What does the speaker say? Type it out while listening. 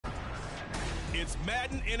It's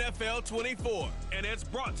Madden NFL 24, and it's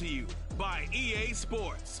brought to you by EA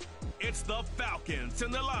Sports. It's the Falcons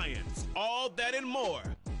and the Lions, all that and more,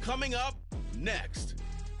 coming up next.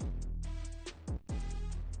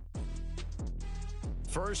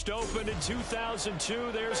 First opened in 2002,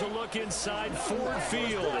 there's a look inside Ford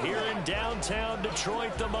Field here in downtown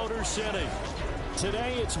Detroit, the Motor City.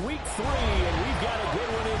 Today it's week 3, and we've got a good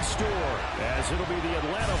one in store, as it'll be the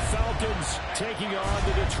Atlanta Falcons taking on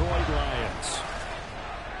the Detroit Lions.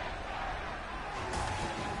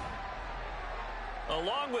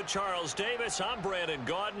 Along with Charles Davis, I'm Brandon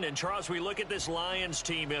Gaudin. And Charles, we look at this Lions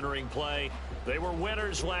team entering play. They were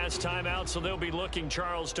winners last time out, so they'll be looking,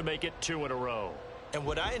 Charles, to make it 2 in a row. And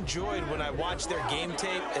what I enjoyed when I watched their game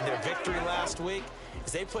tape and their victory last week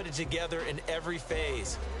is they put it together in every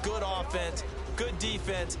phase. Good offense, good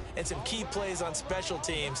defense, and some key plays on special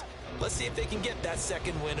teams. Let's see if they can get that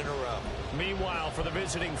second win in a row. Meanwhile, for the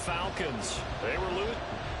visiting Falcons, they were losing.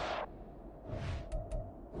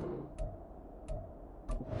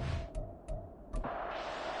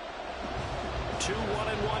 Two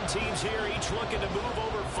 1-1 teams here, each looking to move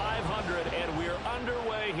over 500, and we're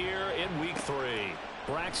underway here in week 3.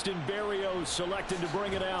 Braxton Berrios selected to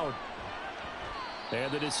bring it out.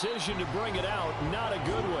 And the decision to bring it out, not a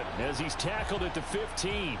good one, as he's tackled at the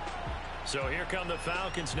 15. So here come the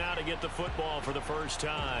Falcons now to get the football for the first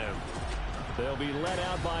time. They'll be led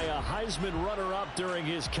out by a Heisman runner-up during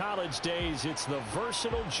his college days. It's the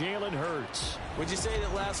versatile Jalen Hurts. Would you say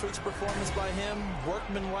that last week's performance by him,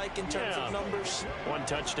 workmanlike in terms of numbers? 1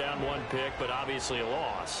 touchdown, 1 pick, but obviously a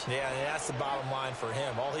loss. Yeah, that's the bottom line for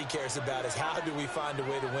him. All he cares about is how do we find a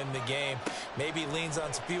way to win the game. Maybe leans on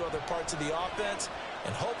a few other parts of the offense,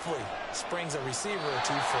 and hopefully springs a receiver or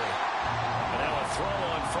two free. And now a throw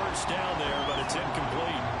on first down there, but it's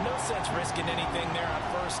incomplete. No sense risking anything there on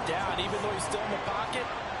first down. Even though he's still in the pocket,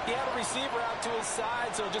 he had a receiver out to his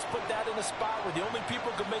side, so just put that in a spot where the only people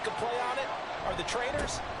who can make a play on it are the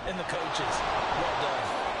trainers and the coaches. Well done.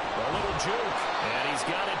 A little juke, and he's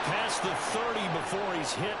got it past the 30 before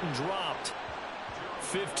he's hit and dropped.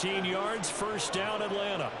 15 yards, first down,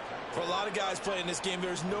 Atlanta. For a lot of guys playing this game,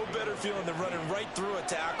 there's no better feeling than running right through a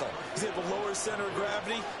tackle. He's able to lower his center of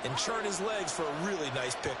gravity and churn his legs for a really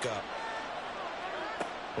nice pickup.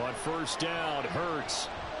 On first down, Hurts.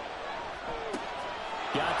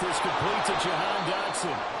 Got this complete to Jahan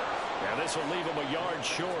Dotson. Now this will leave him a yard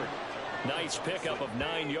short. Nice pickup of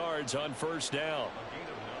 9 yards on first down.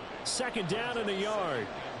 Second down and a yard.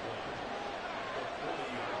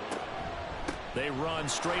 They run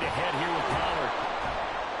straight ahead here with Pollard.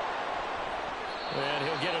 And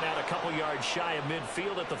he'll get it out a couple yards shy of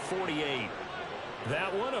midfield at the 48.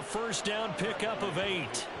 That one, a first down pickup of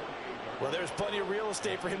 8. Well, there's plenty of real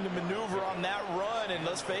estate for him to maneuver on that run, and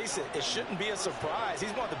let's face it, it shouldn't be a surprise.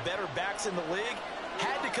 He's one of the better backs in the league.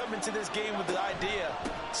 Had to come into this game with the idea,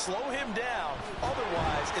 slow him down,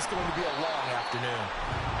 otherwise it's going to be a long afternoon.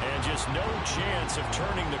 And just no chance of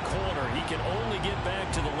turning the corner. He can only get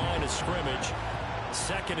back to the line of scrimmage.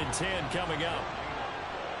 2nd and 10 coming up.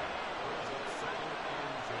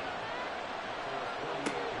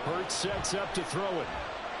 Hurts sets up to throw it.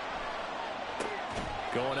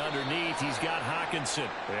 Going underneath, he's got Hockenson.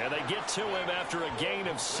 And they get to him after a gain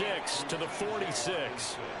of 6 to the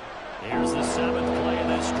 46. Here's the 7th play of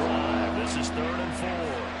this drive. This is 3rd and 4.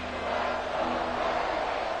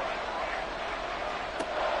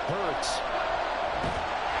 Hurts.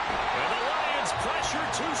 And the Lions pressure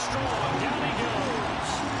too strong. Down he goes.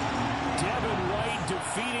 Devin White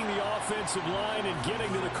defeating the offensive line and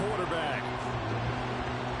getting to the quarterback.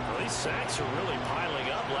 These sacks are really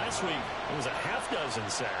piling up. Last week, it was a half-dozen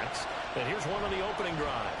sacks. And here's one on the opening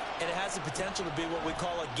drive. And it has the potential to be what we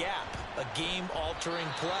call a gap, a game-altering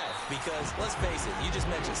play. Because, let's face it, you just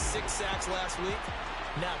mentioned 6 sacks last week.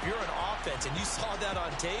 Now, if you're an offense and you saw that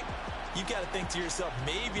on tape, you've got to think to yourself,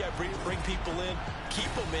 maybe I bring people in,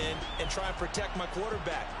 keep them in, and try and protect my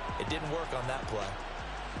quarterback. It didn't work on that play.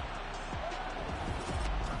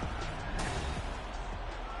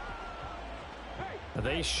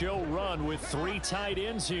 They show run with 3 tight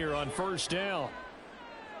ends here on first down.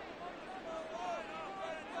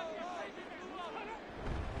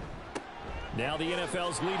 Now the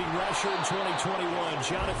NFL's leading rusher in 2021,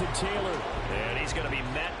 Jonathan Taylor. And he's going to be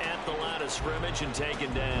met at the line of scrimmage and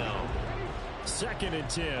taken down. 2nd and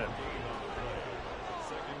 10.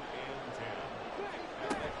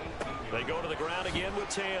 They go to the ground again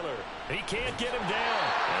with Taylor. He can't get him down.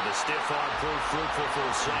 And the stiff arm proved fruitful for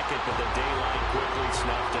a second, but the daylight quickly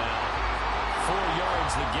snuffed out. 4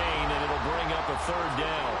 yards the gain, and it'll bring up a 3rd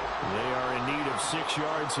down. They are in need of 6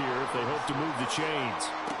 yards here if they hope to move the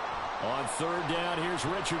chains. On 3rd down, here's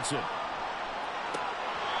Richardson.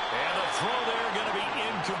 throw there going to be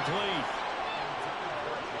incomplete.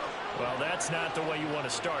 Well, that's not the way you want to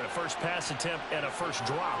start. A first pass attempt and a first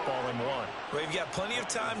drop all in one. Well, you've got plenty of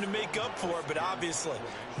time to make up for it, but obviously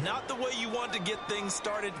not the way you want to get things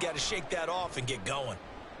started. Got to shake that off and get going.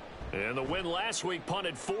 And the win last week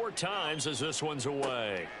punted 4 times as this one's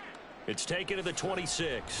away. It's taken to the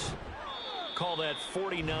 26. Call that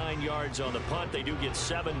 49 yards on the punt. They do get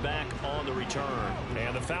 7 back on the return.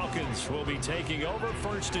 And the Falcons will be taking over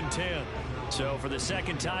 1st and 10. So for the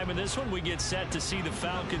second time in this one, we get set to see the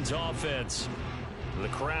Falcons offense. The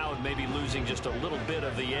crowd may be losing just a little bit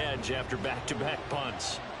of the edge after back-to-back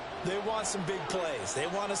punts. They want some big plays. They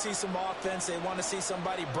want to see some offense. They want to see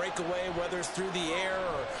somebody break away, whether it's through the air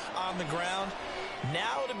or on the ground.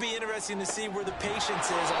 Now it'll be interesting to see where the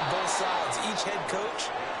patience is on both sides. Each head coach,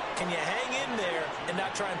 can you hang in there and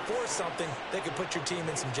not try and force something that could put your team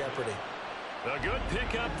in some jeopardy? A good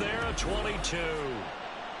pickup there, a 22.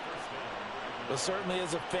 Well, certainly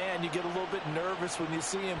as a fan, you get a little bit nervous when you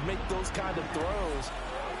see him make those kind of throws.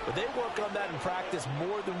 But they work on that in practice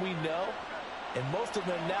more than we know. And most of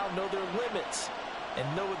them now know their limits and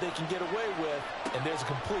know what they can get away with. And there's a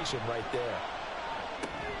completion right there.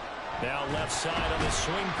 Now left side on the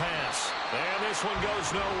swing pass. And this one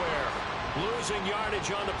goes nowhere. Losing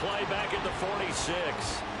yardage on the play back at the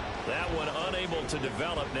 46. That one unable to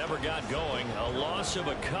develop, never got going. A loss of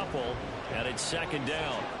a couple, and it's 2nd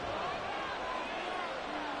down.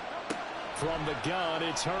 From the gun,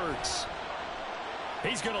 it's Hurts.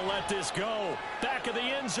 He's going to let this go. Back of the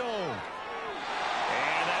end zone.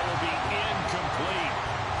 And that will be incomplete.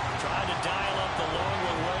 Tried to dial up the long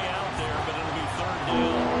one way out there, but it'll be 3rd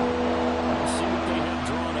down. Let's see what they have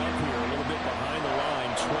drawn up here. A little bit behind the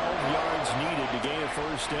line. 12 yards needed to gain a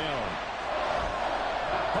 1st down.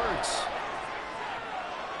 Hurts.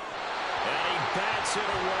 And he bats it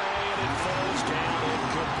away, and it falls down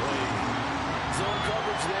incomplete. Zone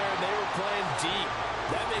coverage there, and they were playing deep.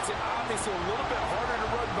 That makes it obviously a little bit harder to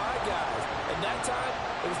run by guys. And that time,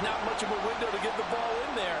 it was not much of a window to get the ball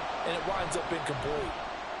in there, and it winds up incomplete.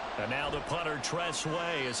 And now the punter, Tress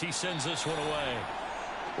Way, as he sends this one away.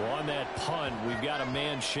 Well, on that punt, we've got a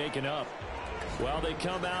man shaken up. While they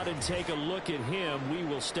come out and take a look at him, we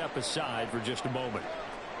will step aside for just a moment.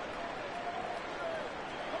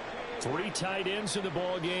 3 tight ends in the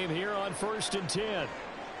ball game here on 1st and 10.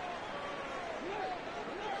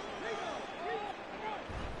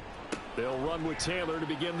 They'll run with Taylor to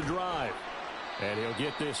begin the drive. And he'll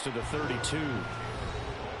get this to the 32.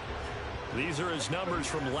 These are his numbers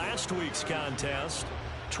from last week's contest.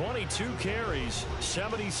 22 carries,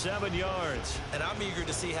 77 yards. And I'm eager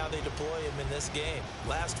to see how they deploy him in this game.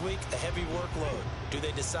 Last week, a heavy workload. Do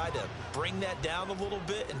they decide to bring that down a little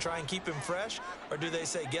bit and try and keep him fresh? Or do they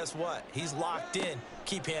say, guess what? He's locked in.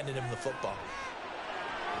 Keep handing him the football.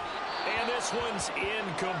 And this one's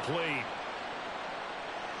incomplete.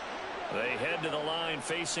 They head to the line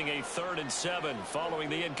facing a 3rd and 7 following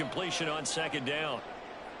the incompletion on 2nd down.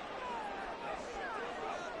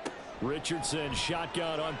 Richardson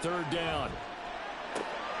shotgun on 3rd down.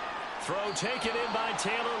 Throw taken in by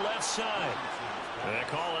Taylor left side. They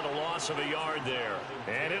call it a loss of a yard there.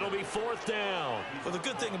 And it'll be 4th down. Well, the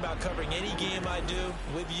good thing about covering any game I do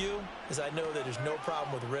with you is I know that there's no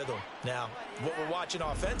problem with rhythm. Now, what we're watching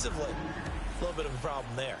offensively, a little bit of a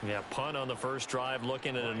problem there. Yeah, punt on the first drive,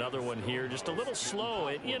 looking at another one here. Just a little slow.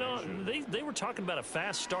 You know, they were talking about a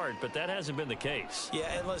fast start, but that hasn't been the case.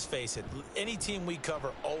 Yeah, and let's face it, any team we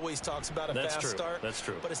cover always talks about a fast start. That's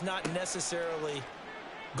true. But it's not necessarily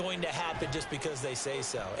going to happen just because they say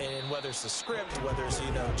so. And whether it's the script, whether it's,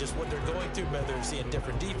 you know, just what they're going through, whether it's seeing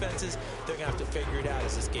different defenses, they're going to have to figure it out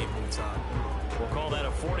as this game moves on. We'll call that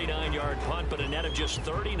a 49-yard punt, but a net of just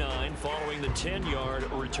 39 following the 10-yard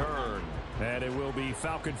return. And it will be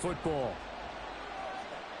Falcon football.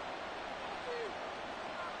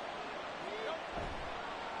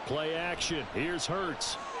 Play action. Here's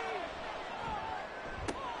Hurts.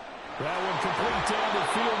 That one complete down the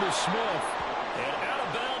field to Smith. And out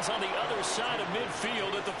of bounds on the other side of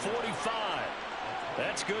midfield at the 45.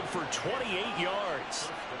 That's good for 28 yards.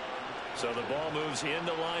 So the ball moves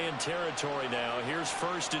into Lion territory now. Here's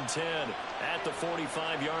 1st and 10 at the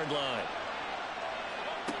 45-yard line.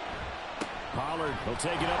 Pollard will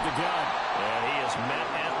take it up the gut. And he is met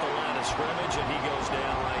at the line of scrimmage, and he goes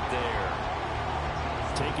down right there.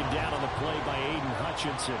 Taken down on the play by Aiden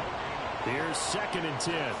Hutchinson. Here's 2nd and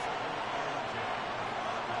 10.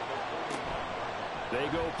 They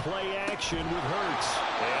go play action with Hurts.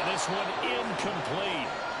 And this one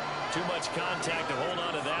incomplete. Too much contact to hold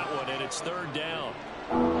on to that one, and it's 3rd down.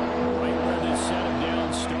 Right where this set him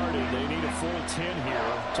down started, they need a full 10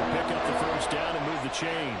 here to pick up the 1st down and move the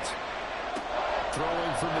chains.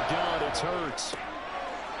 Throwing from the gun, it's Hurts.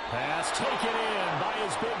 Pass taken in by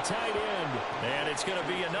his big tight end. And it's going to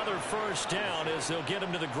be another first down as they'll get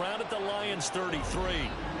him to the ground at the Lions' 33.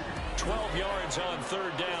 12 yards on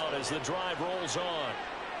third down as the drive rolls on.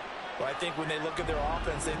 Well, I think when they look at their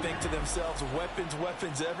offense, they think to themselves, weapons,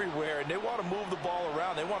 weapons everywhere, and they want to move the ball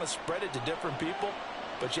around. They want to spread it to different people,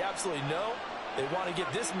 but you absolutely know they want to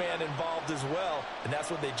get this man involved as well, and that's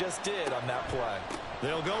what they just did on that play.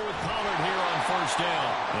 They'll go with Pollard here on first down,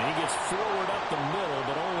 and he gets forward up the middle,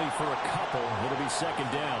 but only for a couple. It'll be second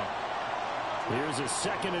down. Here's a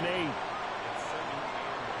 2nd and 8.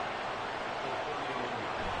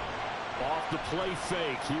 Off the play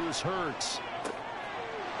fake, here's Hurts.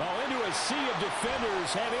 Oh, into a sea of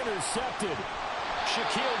defenders and intercepted.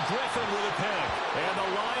 Shaquille Griffin with a pick. And the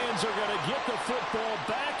Lions are going to get the football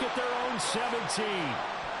back at their own 17.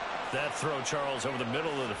 That throw, Charles, over the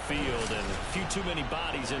middle of the field, and a few too many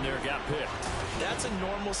bodies in there got picked. That's a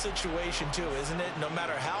normal situation, too, isn't it? No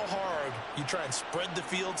matter how hard you try and spread the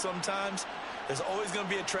field sometimes, there's always going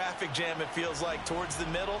to be a traffic jam, it feels like, towards the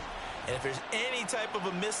middle. And if there's any type of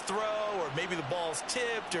a missed throw or maybe the ball's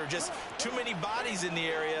tipped or just too many bodies in the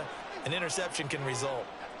area, an interception can result.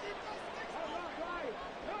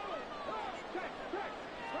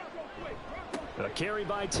 A carry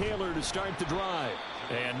by Taylor to start the drive.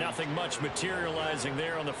 And nothing much materializing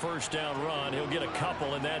there on the first down run. He'll get a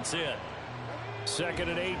couple, and that's it. 2nd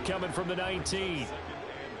and 8 coming from the 19.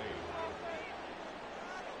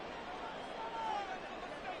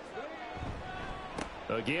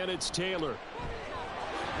 Again, it's Taylor. And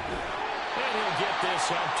he'll get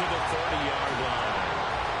this up to the 30-yard line.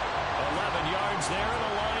 11 yards there and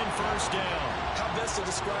a line first down. How best to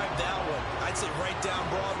describe that one? I'd say right down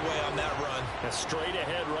Broadway on that run. A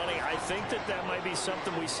straight-ahead running. I think that might be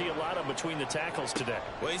something we see a lot of between the tackles today.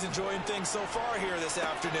 Well, he's enjoying things so far here this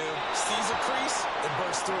afternoon. Sees a crease and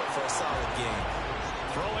bursts through it for a solid game.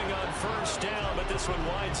 Throwing on first down, but this one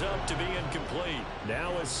winds up to be incomplete.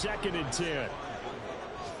 Now a 2nd and 10.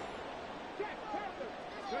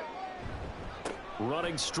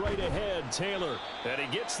 Running straight ahead, Taylor. And he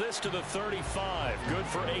gets this to the 35. Good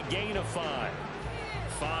for a gain of 5.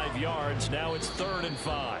 5 yards. Now it's 3rd and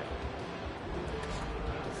 5.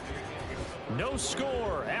 No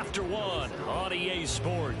score after 1 on EA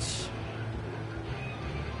Sports.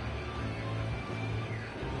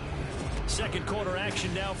 Second quarter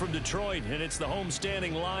action now from Detroit, and it's the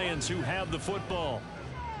homestanding Lions who have the football.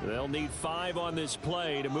 They'll need 5 on this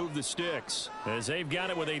play to move the sticks, as they've got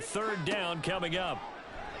it with a 3rd down coming up.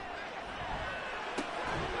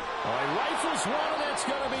 Rifles one, and that's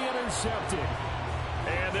going to be intercepted.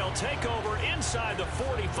 And they'll take over inside the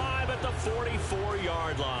 45 at the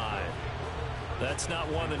 44-yard line. That's not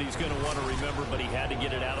one that he's going to want to remember, but he had to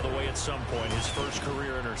get it out of the way at some point, his first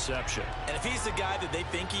career interception. And if he's the guy that they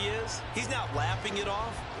think he is, he's not lapping it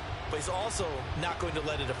off. But he's also not going to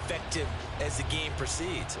let it affect him as the game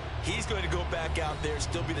proceeds. He's going to go back out there,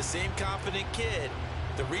 still be the same confident kid,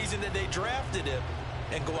 the reason that they drafted him,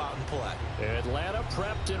 and go out and play. Atlanta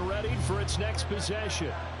prepped and ready for its next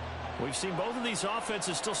possession. We've seen both of these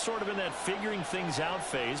offenses still sort of in that figuring things out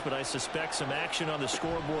phase, but I suspect some action on the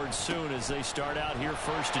scoreboard soon as they start out here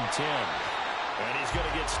 1st and 10. And he's going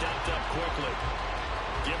to get stopped up quickly.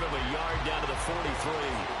 Give him a yard down to the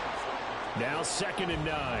 43. Now 2nd and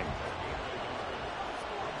 9.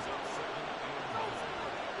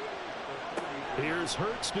 Here's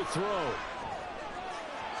Hurts to throw.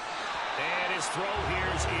 And his throw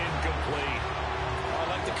here's incomplete. I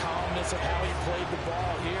like the calmness of how he played the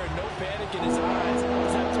ball here. No panic in his eyes.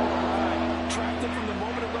 Was that throw line? Tracked it from the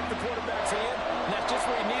moment it left the quarterback's hand, and that's just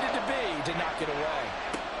where he needed to be to knock it away.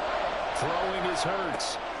 Throwing is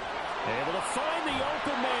Hurts. Able to find the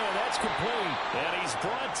open man. That's complete. And he's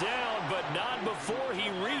brought down, but not before he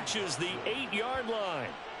reaches the 8-yard line.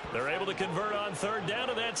 They're able to convert on 3rd down,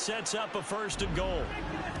 and that sets up a 1st and goal.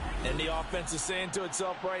 And the offense is saying to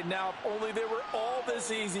itself right now, if only they were all this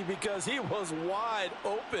easy, because he was wide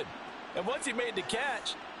open. And once he made the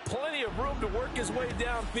catch, plenty of room to work his way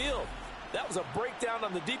downfield. That was a breakdown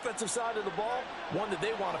on the defensive side of the ball, one that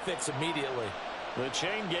they want to fix immediately. The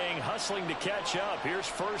chain gang hustling to catch up. Here's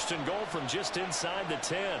 1st and goal from just inside the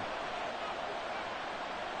 10.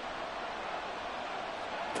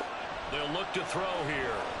 They'll look to throw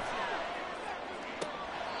here.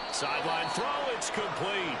 Sideline throw, it's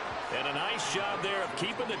complete. And a nice job there of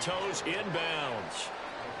keeping the toes inbounds.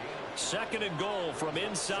 2nd and goal from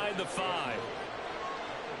inside the 5.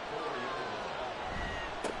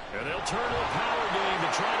 And they'll turn to the power game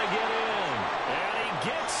to try to get in. And he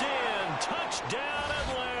gets in. Touchdown,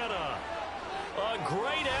 Atlanta. A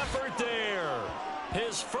great effort there.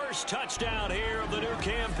 His first touchdown here of the new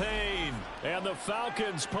campaign. And the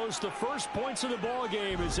Falcons post the first points of the ball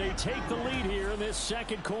game as they take the lead here in this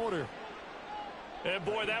second quarter. And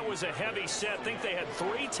boy, that was a heavy set. I think they had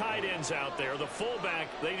 3 tight ends out there. The fullback,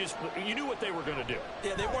 you knew what they were going to do.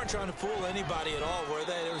 Yeah, they weren't trying to fool anybody at all, were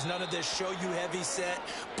they? There was none of this show you heavy set,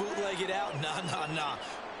 bootleg it out. Nah.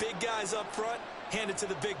 Big guys up front, hand it to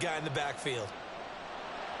the big guy in the backfield.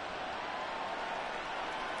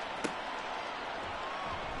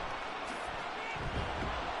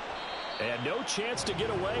 And no chance to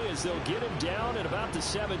get away as they'll get him down at about the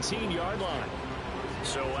 17-yard line.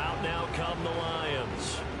 So out now come the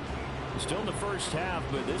Lions. Still in the first half,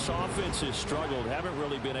 but this offense has struggled. Haven't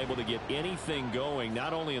really been able to get anything going,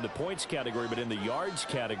 not only in the points category, but in the yards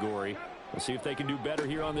category. We'll see if they can do better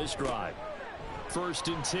here on this drive.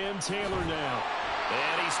 1st and 10, Taylor now.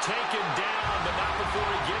 And he's taken down, but not before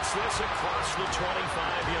he gets this across the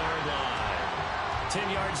 25-yard line. 10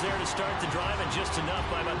 yards there to start the drive, and just enough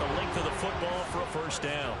by about the length of the football for a first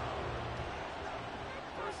down.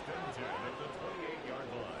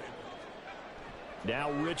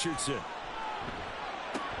 Now Richardson.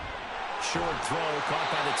 Short throw caught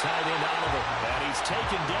by the tight end Oliver. And he's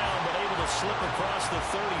taken down but able to slip across the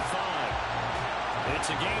 35. It's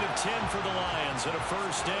a gain of 10 for the Lions and a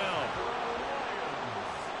first down.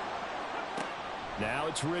 Now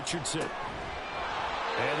it's Richardson.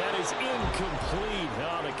 And that is incomplete.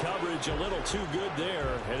 Oh, the coverage a little too good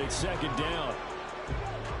there, and it's second down.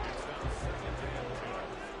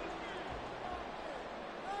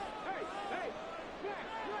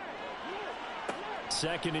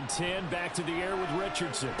 Second and 10, back to the air with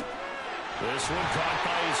Richardson. This one caught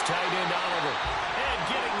by his tight end Oliver. And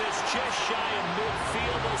getting this just shy of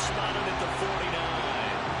midfield, they'll spot it at the 49.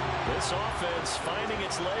 This offense finding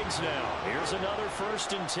its legs now. Here's another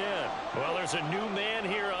 1st and 10. Well, there's a new man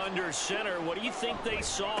here under center. What do you think they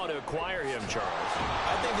saw to acquire him, Charles?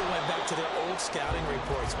 I think they went back to their old scouting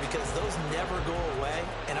reports because those never go away.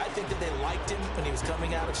 And I think that they liked him when he was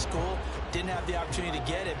coming out of school. Didn't have the opportunity to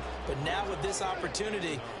get him. But now with this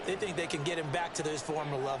opportunity, they think they can get him back to his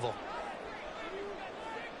former level.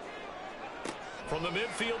 From the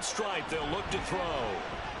midfield stripe, they'll look to throw.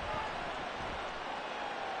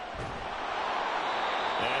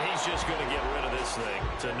 And he's just going to get rid of this thing.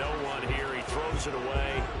 To no one here. He throws it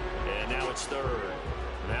away. And now it's 3rd.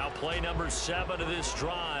 Now play number 7 of this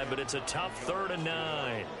drive, but it's a tough 3rd and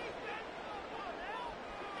 9.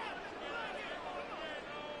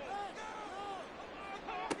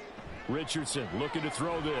 Richardson looking to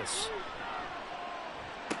throw this.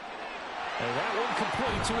 And that one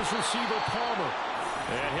complete to his receiver, Palmer.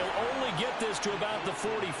 And he'll only get this to about the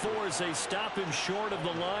 44 as they stop him short of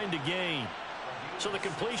the line to gain. So the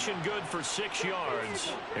completion good for 6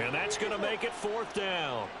 yards. And that's going to make it 4th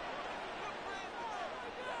down.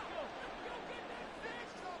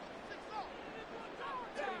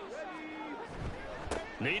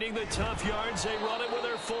 Needing the tough yards, they run it with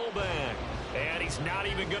their fullback. And he's not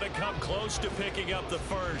even going to come close to picking up the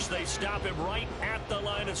first. They stop him right at the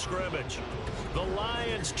line of scrimmage. The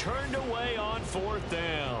Lions turned away on 4th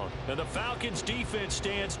down. And the Falcons' defense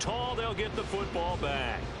stands tall. They'll get the football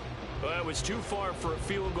back. Well, it was too far for a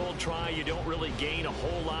field goal try. You don't really gain a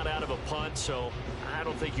whole lot out of a punt, so I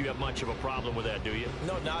don't think you have much of a problem with that, do you?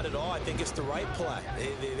 No, not at all. I think it's the right play,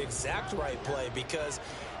 the exact right play, because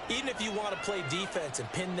even if you want to play defense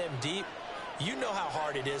and pin them deep, you know how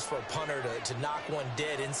hard it is for a punter to knock one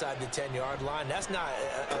dead inside the 10-yard line. That's not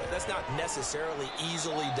necessarily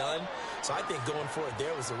easily done, so I think going for it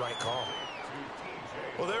there was the right call.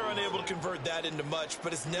 Well, they're unable to convert that into much,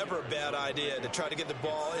 but it's never a bad idea to try to get the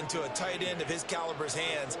ball into a tight end of his caliber's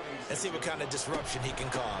hands and see what kind of disruption he can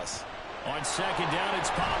cause. On second down,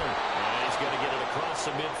 it's Pollard. And he's going to get it across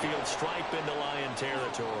the midfield stripe into Lion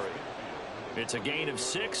territory. It's a gain of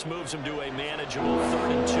 6, moves him to a manageable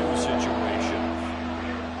 3rd and 2 situation.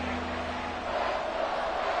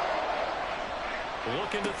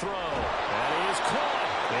 Looking to throw. And he is caught.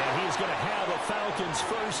 And he's going to have a Falcons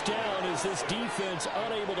first down as this defense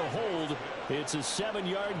unable to hold. It's a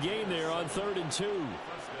 7-yard gain there on 3rd and 2.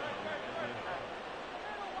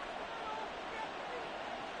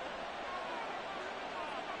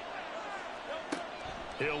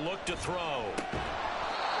 He'll look to throw.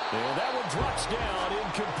 And that one drops down,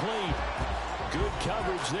 incomplete. Good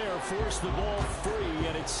coverage there, forced the ball free,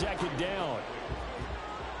 and it's 2nd down.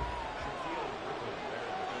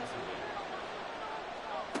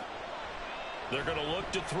 They're going to look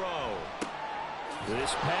to throw.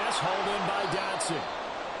 This pass hauled in by Dotson.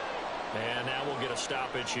 And now we'll get a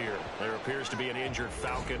stoppage here. There appears to be an injured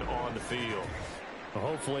Falcon on the field.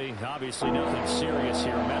 Hopefully, obviously nothing serious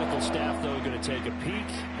here. Medical staff, though, going to to take a peek,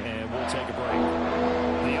 and we'll take a break.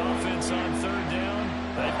 The offense on third down,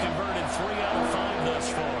 they've converted 3 out of 5 thus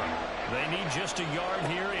far. They need just a yard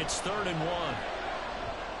here. It's 3rd and 1.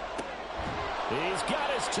 He's got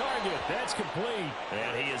his target. That's complete.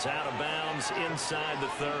 And he is out of bounds inside the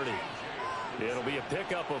 30. It'll be a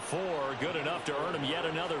pickup of 4, good enough to earn him yet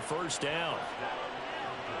another first down.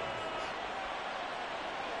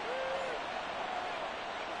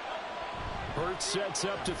 Hurts sets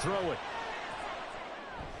up to throw it.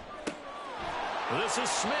 This is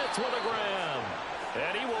Smith with a grab.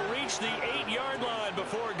 And he will reach the 8-yard line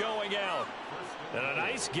before going out. And a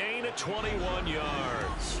nice gain of 21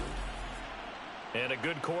 yards. And a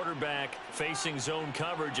good quarterback facing zone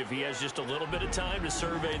coverage. If he has just a little bit of time to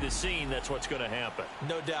survey the scene, that's what's going to happen.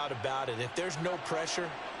 No doubt about it. If there's no pressure,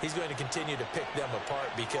 he's going to continue to pick them apart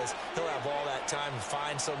because he'll have all that time to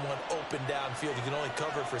find someone open downfield. He can only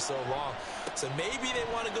cover for so long. So maybe they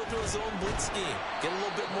want to go to a zone blitz scheme, get a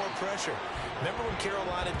little bit more pressure. Remember when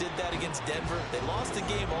Carolina did that against Denver? They lost the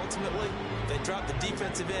game ultimately. They dropped the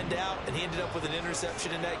defensive end out, and he ended up with an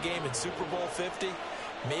interception in that game in Super Bowl 50.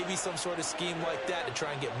 Maybe some sort of scheme like that to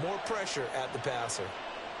try and get more pressure at the passer.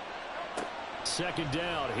 2nd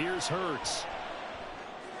down. Here's Hurts.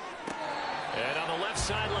 And on the left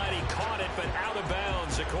sideline, he caught it, but out of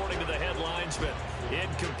bounds, according to the head linesman.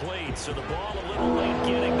 Incomplete. So the ball a little late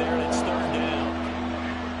getting there, and it's 3rd down.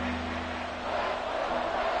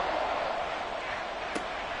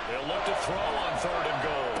 They'll look to throw on 3rd and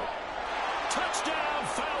goal. Touchdown,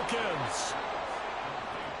 Falcons!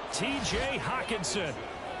 T.J. Hockenson,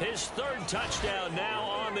 his 3rd touchdown now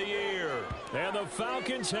on the year. And the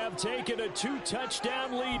Falcons have taken a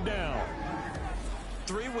 2-touchdown lead now.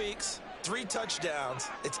 3 weeks, 3 touchdowns.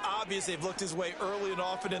 It's obvious they've looked his way early and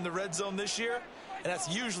often in the red zone this year, and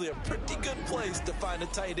that's usually a pretty good place to find a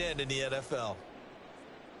tight end in the NFL.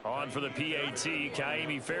 On for the PAT,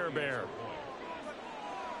 Kaimi Fairbairn.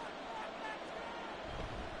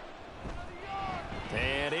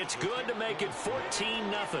 And it's good to make it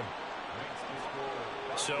 14-0.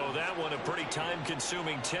 So that one a pretty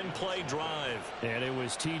time-consuming 10-play drive. And it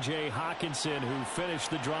was T.J. Hockenson who finished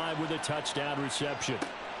the drive with a touchdown reception.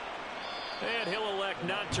 And he'll elect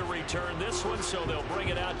not to return this one, so they'll bring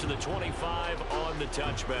it out to the 25 on the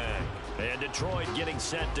touchback. And Detroit getting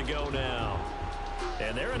set to go now.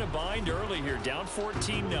 And they're in a bind early here, down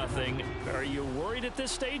 14-0. Are you worried at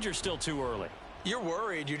this stage or still too early? You're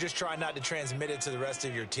worried. You're just trying not to transmit it to the rest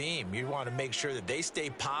of your team. You want to make sure that they stay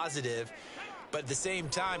positive. But at the same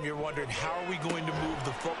time, you're wondering, how are we going to move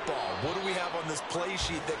the football? What do we have on this play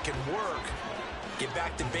sheet that can work? Get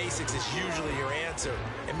back to basics is usually your answer.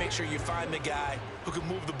 And make sure you find the guy who can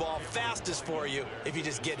move the ball fastest for you if you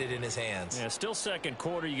just get it in his hands. Yeah, still 2nd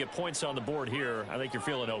quarter. You get points on the board here. I think you're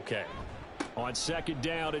feeling okay. On 2nd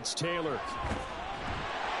down, it's Taylor.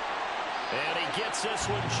 And he gets this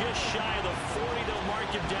one just shy of the 40. They'll mark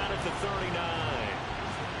him down at the 39.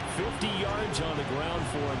 50 yards on the ground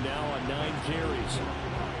for him now on 9 carries.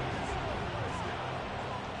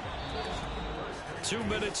 2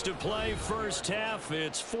 minutes to play, first half.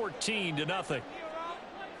 It's 14-0.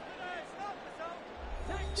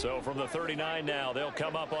 So from the 39 now, they'll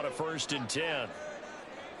come up on a 1st and 10.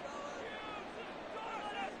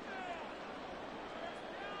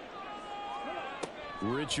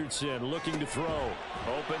 Richardson looking to throw.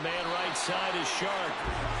 Open man right side is Sharp.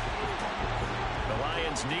 The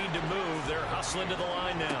Lions need to move. They're hustling to the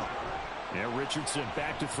line now. And Richardson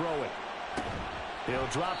back to throw it. He'll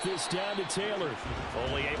drop this down to Taylor.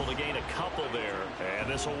 Only able to gain a couple there. And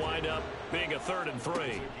this will wind up being a 3rd and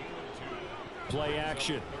 3. Play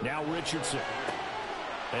action. Now Richardson.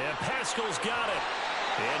 And Pascal's got it.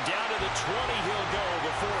 And down to the 20 he'll go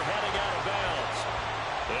before heading out of bounds.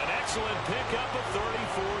 An excellent pickup of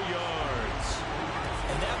 34 yards.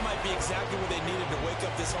 And that might be exactly what they needed to wake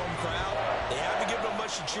up this home crowd. They haven't given them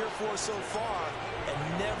much to cheer for so far. And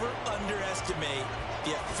never underestimate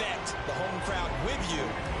the effect the home crowd with you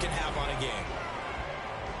can have on a game.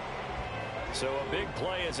 So a big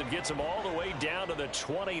play as it gets them all the way down to the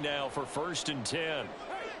 20 now for 1st and 10.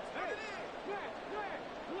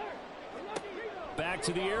 Back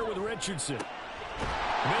to the air with Richardson.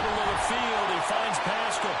 Middle of the field, he finds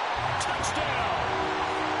Pascal. Touchdown!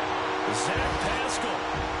 Zach Pascal,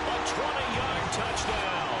 a 20-yard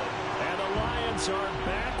touchdown. And the Lions are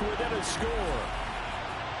back within a score.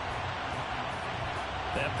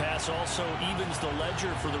 That pass also evens the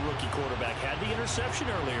ledger for the rookie quarterback. Had the interception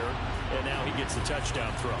earlier, and now he gets the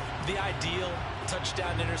touchdown throw. The ideal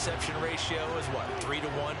touchdown-interception ratio is, what,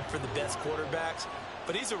 3-to-1 for the best quarterbacks?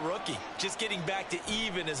 But he's a rookie. Just getting back to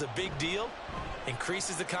even is a big deal.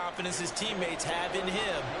 Increases the confidence his teammates have in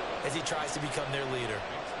him as he tries to become their leader.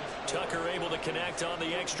 Tucker able to connect on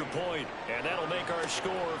the extra point, and that'll make our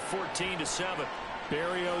score 14-7.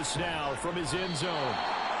 Berrios now from his end zone.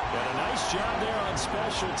 Got a nice job there on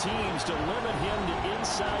special teams to limit him to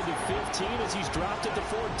inside the 15 as he's dropped at the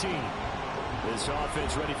 14. This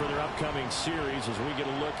offense ready for their upcoming series as we get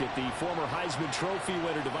a look at the former Heisman Trophy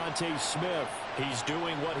winner, Devontae Smith. He's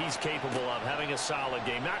doing what he's capable of, having a solid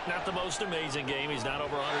game. Not the most amazing game. He's not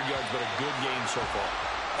over 100 yards, but a good game so far.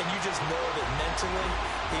 And you just know that mentally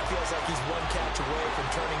he feels like he's one catch away from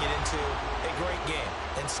turning it into a great game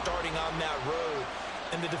and starting on that road.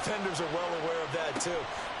 And the defenders are well aware of that, too.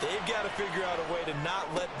 They've got to figure out a way to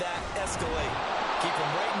not let that escalate. Keep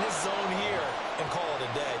him right in his zone here and call it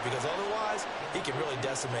a day, because otherwise he can really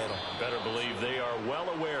decimate them. Better believe they are well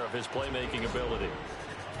aware of his playmaking ability.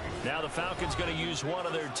 Now the Falcons going to use one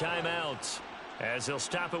of their timeouts as they'll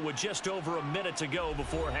stop it with just over a minute to go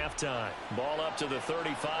before halftime. Ball up to the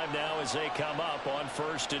 35 now as they come up on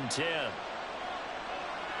 1st and 10.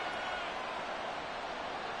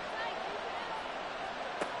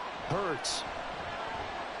 Hurts.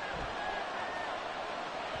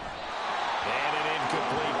 And an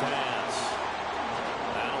incomplete pass.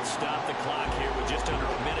 That'll stop the clock here with just under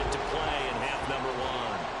a minute to play in half number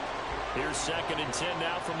 1. Here's 2nd and 10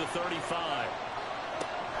 now from the 35.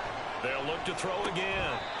 They'll look to throw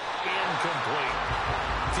again. Incomplete.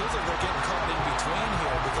 Feels like they're getting caught in between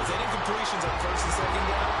here because any completions on 1st and 2nd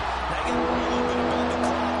down, now you got to worry a little bit about the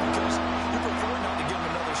clock because you prefer not to give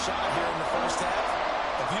them another shot here in the first half.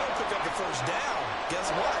 If you don't pick up the first down, guess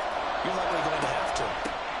what? You're likely going to have to.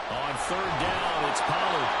 On 3rd down, it's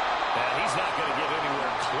Pollard. And he's not going to get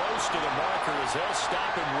anywhere close to the marker as they'll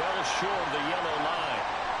stop him well short of the yellow line.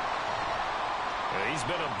 And he's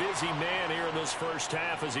been a busy man here in this first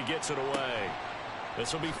half as he gets it away.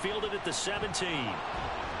 This will be fielded at the 17.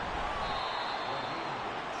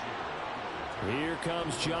 Here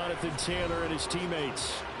comes Jonathan Taylor and his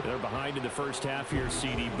teammates. They're behind in the first half here,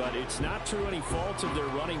 CD, but it's not through any fault of their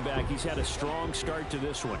running back. He's had a strong start to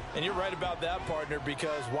this one. And you're right about that, partner,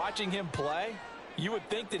 because watching him play, you would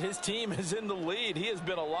think that his team is in the lead. He has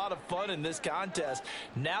been a lot of fun in this contest.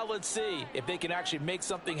 Now let's see if they can actually make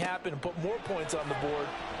something happen and put more points on the board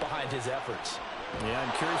behind his efforts. Yeah,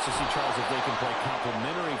 I'm curious to see, Charles, if they can play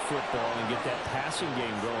complementary football and get that passing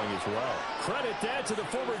game going as well. Credit that to the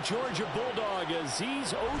former Georgia Bulldog,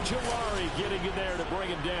 Azeez Ojulari getting in there to bring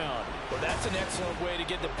him down. Well, that's an excellent way to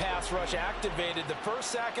get the pass rush activated. The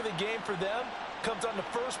first sack of the game for them comes on the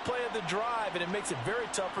first play of the drive, and it makes it very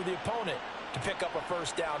tough for the opponent to pick up a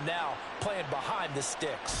first down now, playing behind the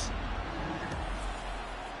sticks.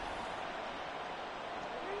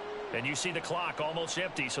 And you see the clock almost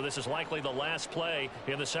empty, so this is likely the last play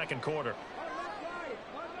in the 2nd quarter.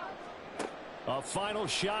 A final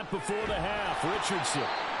shot before the half, Richardson.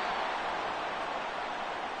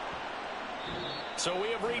 So we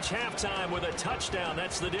have reached halftime with a touchdown.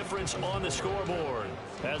 That's the difference on the scoreboard.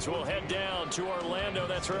 As we'll head down to Orlando,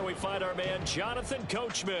 that's where we find our man Jonathan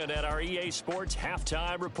Coachman at our EA Sports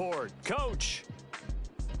Halftime Report. Coach.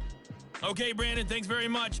 Okay, Brandon, thanks very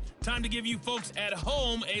much. Time to give you folks at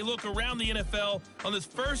home a look around the NFL on this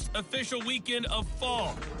first official weekend of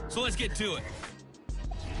fall. So let's get to it.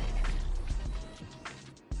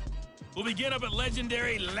 We'll begin up at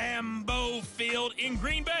legendary Lambeau Field in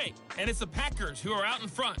Green Bay. And it's the Packers who are out in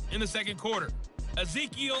front in the 2nd quarter.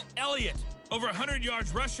 Ezekiel Elliott, over 100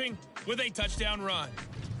 yards rushing with a touchdown run.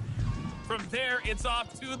 From there, it's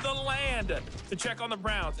off to the land to check on the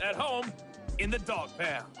Browns at home in the dog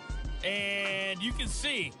pound. And you can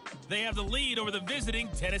see they have the lead over the visiting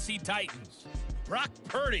Tennessee Titans. Brock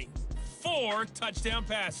Purdy, 4 touchdown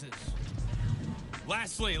passes.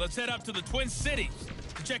 Lastly, let's head up to the Twin Cities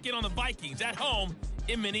to check in on the Vikings at home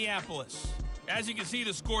in Minneapolis. As you can see,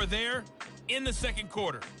 the score there in the 2nd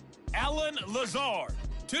quarter. Allen Lazard,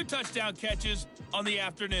 2 touchdown catches on the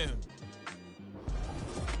afternoon.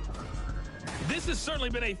 This has certainly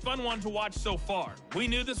been a fun one to watch so far. We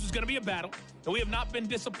knew this was going to be a battle, and we have not been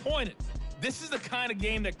disappointed. This is the kind of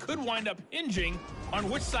game that could wind up hinging on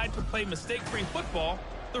which side could play mistake-free football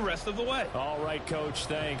the rest of the way. All right, Coach,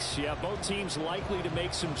 thanks. Yeah, both teams likely to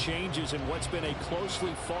make some changes in what's been a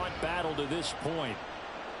closely fought battle to this point.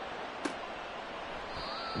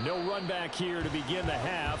 No run back here to begin the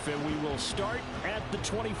half, and we will start at the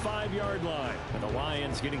 25-yard line. And the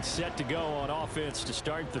Lions getting set to go on offense to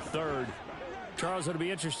start the 3rd. Charles, it'll be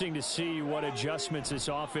interesting to see what adjustments this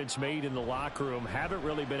offense made in the locker room. Haven't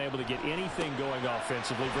really been able to get anything going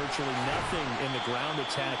offensively, virtually nothing in the ground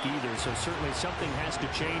attack either. So certainly something has to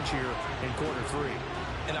change here in quarter 3.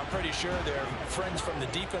 And I'm pretty sure their friends from the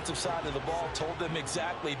defensive side of the ball told them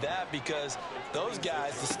exactly that, because those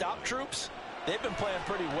guys, the stop troops, they've been playing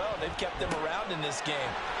pretty well. They've kept them around in this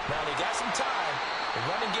game. Now they got some time. The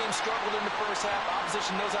running game struggled in the first half.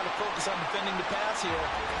 Opposition knows how to focus on defending the pass here.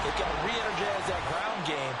 They've got to re-energize that ground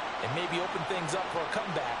game and maybe open things up for a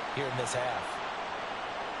comeback here in this half.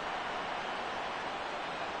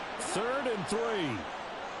 3rd and 3.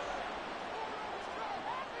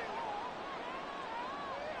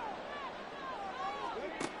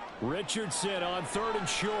 Richardson on 3rd and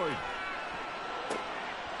short.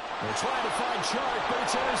 They're trying to find Chark, but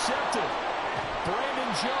it's intercepted.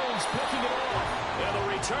 Brandon Jones picking it off. And the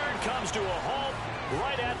return comes to a halt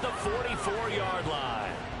right at the 44-yard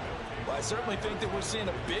line. Well, I certainly think that we're seeing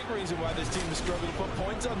a big reason why this team is struggling to put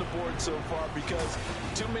points on the board so far, because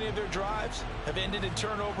too many of their drives have ended in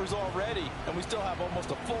turnovers already, and we still have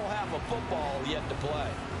almost a full half of football yet to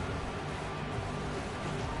play.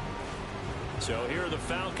 So here are the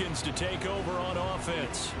Falcons to take over on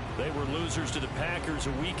offense. They were losers to the Packers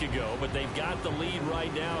a week ago, but they've got the lead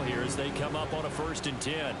right now here as they come up on a 1st and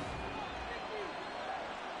 10.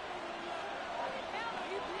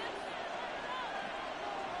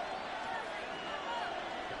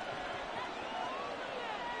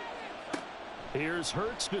 Here's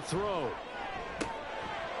Hurts to throw.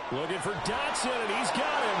 Looking for Dotson, and he's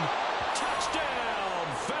got him. Touchdown,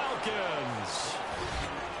 Falcons.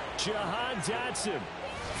 Jahan Dotson,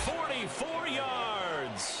 44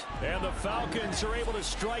 yards. And the Falcons are able to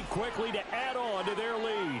strike quickly to add on to their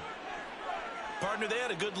lead. Partner, they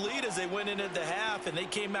had a good lead as they went into the half, and they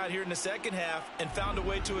came out here in the second half and found a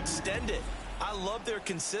way to extend it. I love their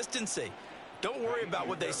consistency. Don't worry about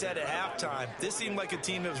what they said at halftime. This seemed like a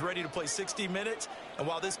team that was ready to play 60 minutes, and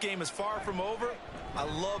while this game is far from over, I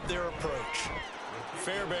love their approach.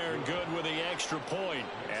 Fairbairn good with the extra point,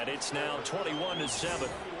 and it's now 21-7.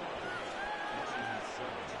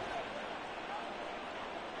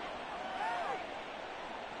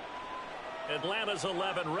 Atlanta's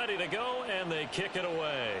 11 ready to go, and they kick it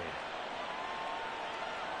away.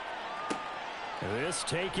 This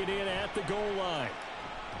taken in at the goal line.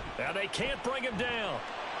 Now they can't bring him down.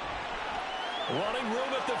 Running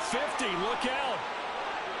room at the 50. Look out.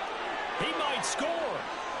 He might score.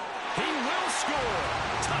 He will score.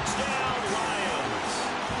 Touchdown, Lions.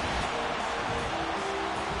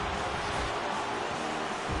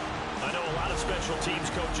 I know a lot of special teams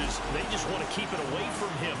coaches, they just want to keep it away from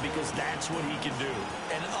him because that's what he can do.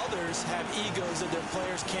 And others have egos that their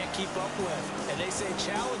players can't keep up with. And they say,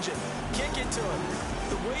 challenge him. Kick it to him.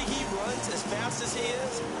 The way he runs as fast as he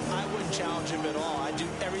is, I wouldn't challenge him at all. I'd do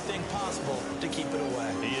everything possible to keep it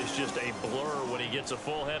away. He is just a blur when he gets a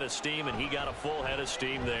full head of steam, and he got a full head of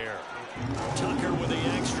steam there. Tucker with the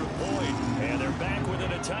extra point, and they're back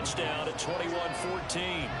within a touchdown at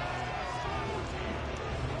 21-14.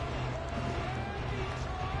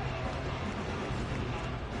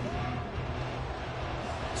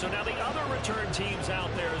 So now the other return teams out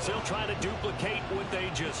there as they'll try to duplicate what they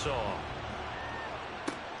just saw.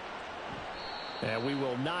 And we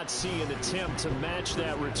will not see an attempt to match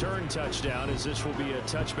that return touchdown, as this will be a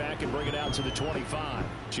touchback and bring it out to the 25.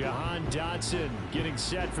 Jahan Dotson getting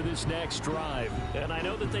set for this next drive. And I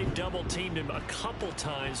know that they've double-teamed him a couple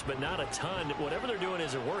times, but not a ton. Whatever they're doing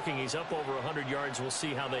isn't working. He's up over 100 yards. We'll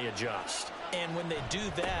see how they adjust. And when they do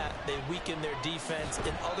that, they weaken their defense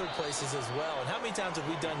in other places as well. And how many times have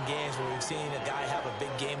we done games where we've seen a guy have a big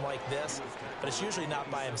game like this? But it's usually not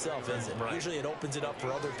by himself, is it? Right. Usually it opens it up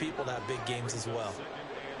for other people to have big games as well.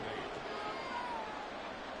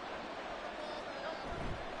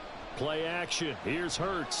 Play action. Here's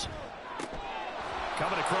Hurts.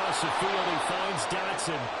 Coming across the field, he finds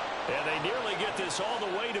Dotson. And they nearly get this all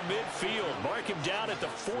the way to midfield. Mark him down at the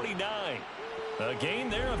 49. A gain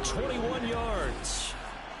there of 21 yards.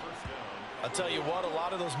 I'll tell you what, a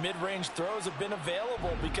lot of those mid-range throws have been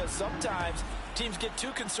available because sometimes teams get too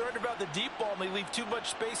concerned about the deep ball and they leave too much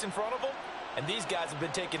space in front of them, and these guys have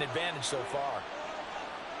been taking advantage so far.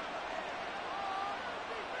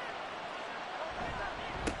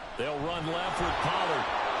 They'll run left with Pollard.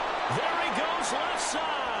 There he goes, left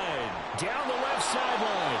side. Down the left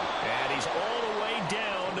sideline. And he's all the way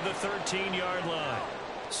down to the 13-yard line.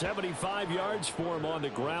 75 yards for him on the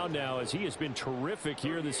ground now, as he has been terrific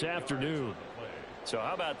here this afternoon. So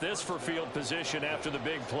how about this for field position after the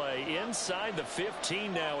big play? Inside the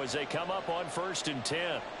 15 now as they come up on 1st and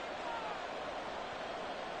 10.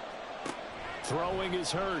 Throwing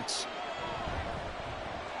is Hurts.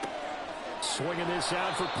 Swinging this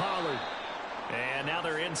out for Pollard. And now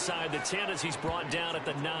they're inside the 10 as he's brought down at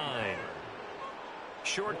the 9.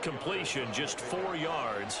 Short completion, just 4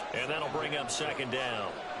 yards, and that'll bring up second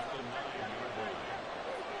down.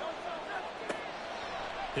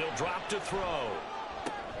 He'll drop to throw.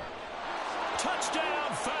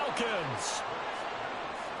 Touchdown, Falcons!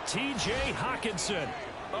 T.J. Hockenson,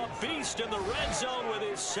 a beast in the red zone with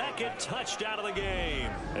his second touchdown of the game,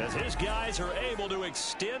 as his guys are able to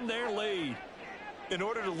extend their lead. In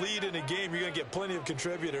order to lead in a game, you're going to get plenty of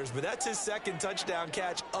contributors, but that's his second touchdown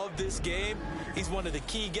catch of this game. He's one of the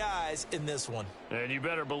key guys in this one. And you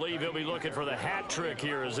better believe he'll be looking for the hat trick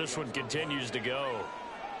here as this one continues to go.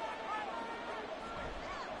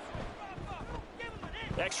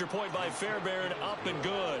 Extra point by Fairbairn, up and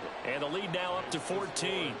good. And the lead now up to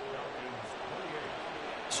 14.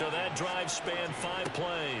 So that drive spanned 5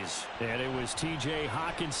 plays. And it was T.J.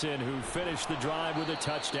 Hockenson who finished the drive with a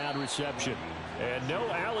touchdown reception. And no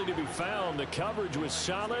alley to be found. The coverage was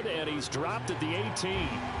solid, and he's dropped at the 18.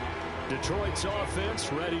 Detroit's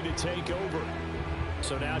offense ready to take over.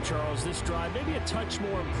 So now, Charles, this drive maybe a touch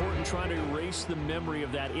more important, trying to erase the memory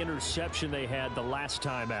of that interception they had the last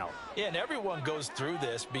time out. Yeah, and everyone goes through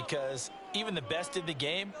this because even the best in the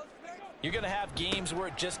game, you're going to have games where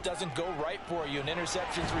it just doesn't go right for you and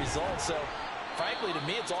interceptions result. So, frankly, to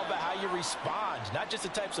me, it's all about how you respond, not just the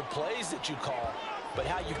types of plays that you call, but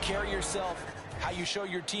how you carry yourself, how you show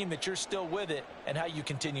your team that you're still with it, and how you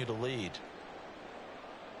continue to lead.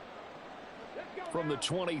 From the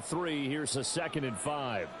 23, here's a 2nd and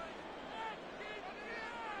 5.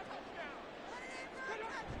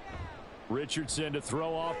 Richardson to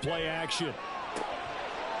throw off play action.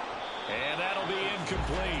 And that'll be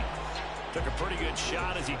incomplete. Took a pretty good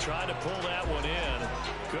shot as he tried to pull that one in.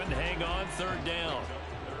 Couldn't hang on, 3rd down.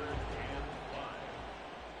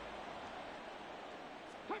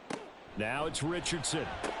 Now it's Richardson.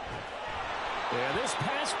 And this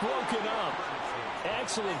pass broken up.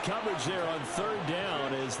 Excellent coverage there on 3rd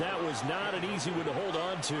down, as that was not an easy one to hold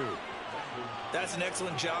on to. That's an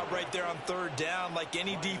excellent job right there on 3rd down. Like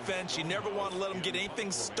any defense, you never want to let them get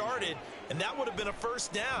anything started, and that would have been a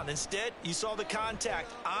 1st down. Instead, you saw the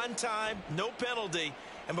contact on time, no penalty,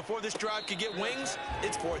 and before this drive could get wings,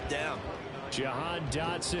 it's 4th down. Jahan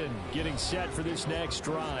Dotson getting set for this next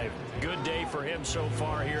drive. Good day for him so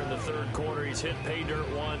far here in the 3rd quarter. He's hit pay dirt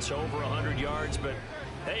once, over 100 yards, but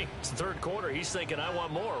hey, it's the 3rd quarter. He's thinking, I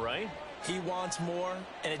want more, right? He wants more,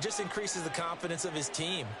 and it just increases the confidence of his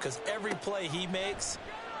team because every play he makes,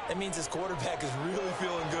 that means his quarterback is really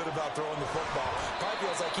feeling good about throwing the football. Probably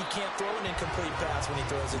feels like he can't throw an incomplete pass when he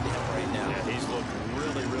throws it to him right now. Yeah, he's looked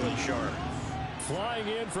really, really sharp. Flying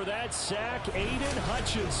in for that sack, Aiden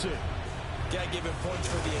Hutchinson. Got to give him points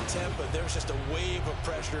for the attempt, but there's just a wave of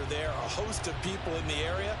pressure there. A host of people in the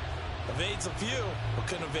area. Evades a few, but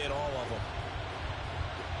couldn't evade all of them.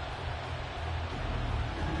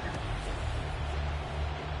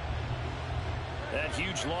 That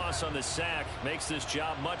huge loss on the sack makes this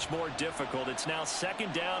job much more difficult. It's now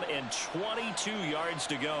 2nd down and 22 yards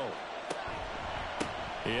to go.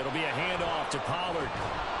 It'll be a handoff to Pollard.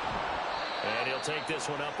 And he'll take this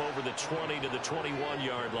one up over the 20 to the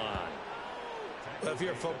 21-yard line. Well, if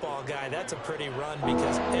you're a football guy, that's a pretty run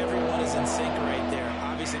because everyone is in sync right there.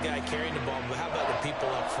 Obviously, the guy carrying the ball, but how about the people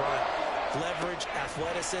up front? Leverage,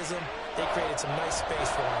 athleticism, they created some nice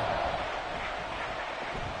space for him.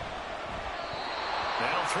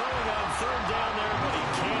 Now throwing on 3rd down there, but he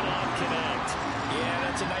cannot connect. Yeah,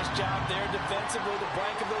 that's a nice job there defensively to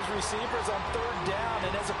blanket those receivers on 3rd down.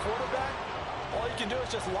 And as a quarterback, all you can do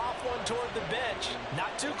is just lob one toward the bench.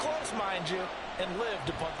 Not too close, mind you, and live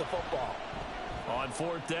to punt the football. On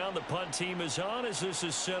 4th down, the punt team is on as this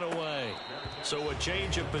is sent away. So a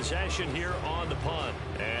change of possession here on the punt.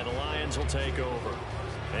 And the Lions will take over.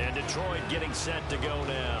 And Detroit getting set to go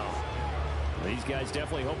now. These guys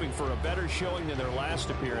definitely hoping for a better showing than their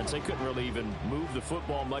last appearance. They couldn't really even move the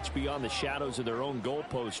football much beyond the shadows of their own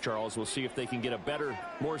goalpost, Charles. We'll see if they can get a better,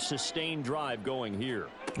 more sustained drive going here.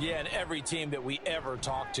 Yeah, and every team that we ever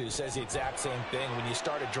talk to says the exact same thing. When you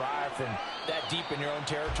start a drive from that deep in your own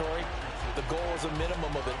territory, the goal is a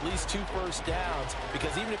minimum of at least 2 first downs,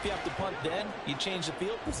 because even if you have to punt then, you change the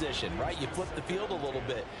field position, right? You flip the field a little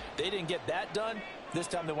bit. They didn't get that done. This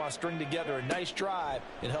time they want to string together a nice drive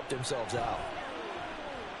and help themselves out.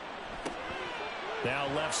 Now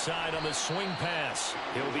left side on the swing pass.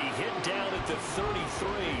 He'll be hit down at the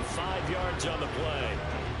 33, 5 yards on the play.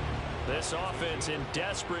 This offense in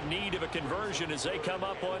desperate need of a conversion as they come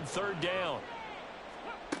up on 3rd down.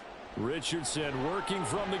 Richardson working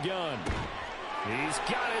from the gun. He's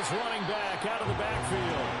got his running back out of the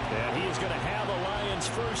backfield. And he is going to have a Lions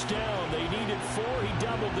 1st down. They needed 4. He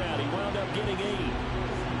doubled that. He wound up getting 8.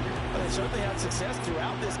 Well, they certainly had success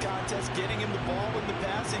throughout this contest, getting him the ball in the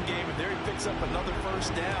passing game, and there he picks up another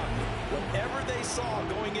first down. Whatever they saw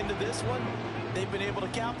going into this one, they've been able to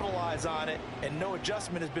capitalize on it, and no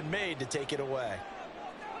adjustment has been made to take it away.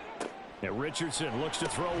 And Richardson looks to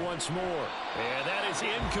throw once more. And that is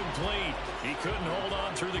incomplete. He couldn't hold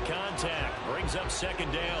on through the contact. Brings up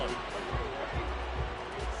second down.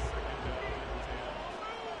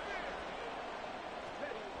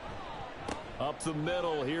 Up the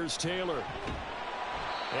middle, here's Taylor.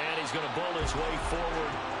 And he's going to bull his way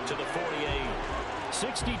forward to the 48.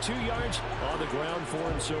 62 yards on the ground for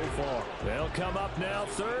him so far. They'll come up now,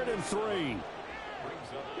 3rd and 3.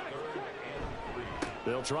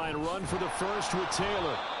 They'll try and run for the first with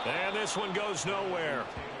Taylor. And this one goes nowhere.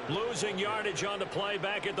 Losing yardage on the play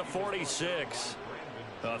back at the 46.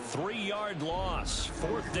 A 3-yard loss.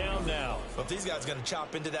 4th down now. Well, if these guys are going to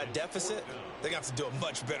chop into that deficit, they're going to have to do a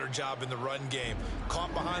much better job in the run game.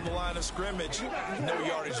 Caught behind the line of scrimmage, no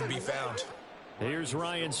yardage to be found. Here's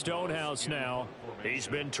Ryan Stonehouse now. He's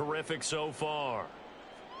been terrific so far.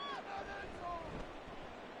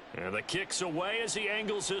 And the kick's away as he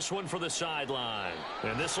angles this one for the sideline.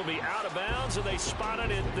 And this will be out of bounds, and they spot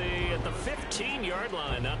it at the 15-yard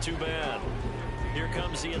line. Not too bad. Here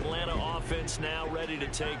comes the Atlanta offense now ready to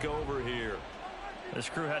take over here. This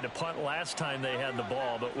crew had to punt last time they had the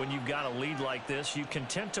ball, but when you've got a lead like this, you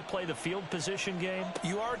content to play the field position game?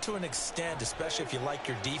 You are to an extent, especially if you like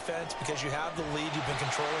your defense, because you have the lead, you've been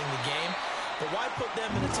controlling the game. But why put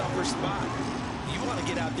them in a tougher spot? You want to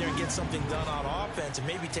get out there and get something done on offense and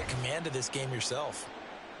maybe take command of this game yourself.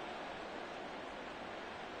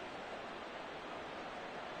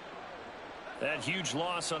 That huge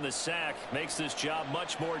loss on the sack makes this job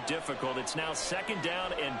much more difficult. It's now 2nd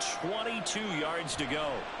down and 22 yards to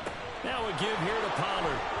go. Now a give here to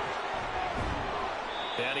Pollard.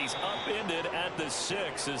 And he's upended at the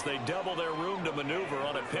 6 as they double their room to maneuver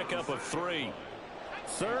on a pickup of 3.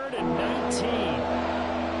 3rd and 19.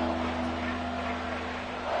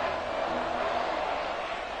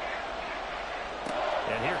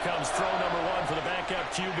 And here comes throw number 1 for the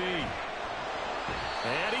backup QB.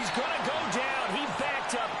 And he's going to go down. He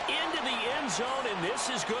backed up into the end zone, and this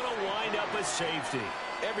is going to wind up a safety.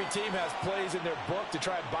 Every team has plays in their book to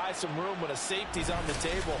try and buy some room when a safety's on the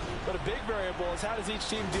table. But a big variable is how does each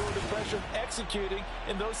team deal with the pressure of executing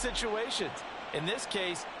in those situations. In this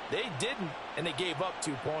case, they didn't, and they gave up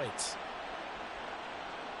 2 points.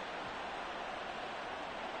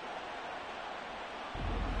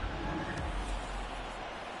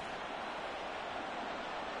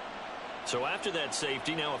 So after that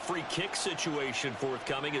safety, now a free kick situation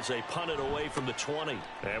forthcoming as they punt it away from the 20.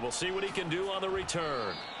 And we'll see what he can do on the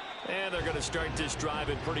return. And they're going to start this drive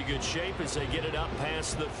in pretty good shape as they get it up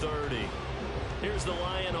past the 30. Here's the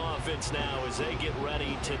Lion offense now as they get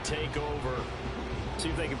ready to take over. See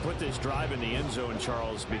if they can put this drive in the end zone,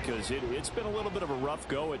 Charles, because it's been a little bit of a rough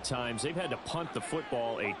go at times. They've had to punt the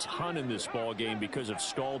football a ton in this ball game because of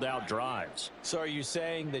stalled out drives. So are you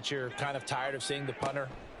saying that you're kind of tired of seeing the punter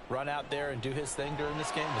run out there and do his thing during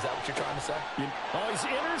this game? Is that what you're trying to say? Oh, he's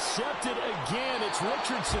intercepted again. It's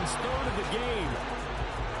Richardson's 3rd of the game.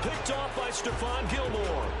 Picked off by Stephon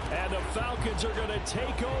Gilmore. And the Falcons are going to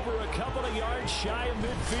take over a couple of yards shy of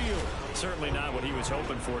midfield. Certainly not what he was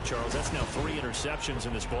hoping for, Charles. That's now 3 interceptions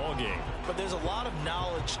in this ball game. But there's a lot of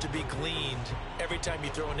knowledge to be gleaned every time you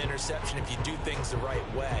throw an interception if you do things the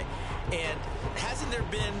right way. And hasn't there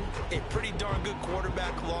been a pretty darn good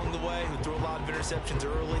quarterback along the way who threw a lot of interceptions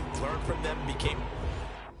early, learned from them, and became...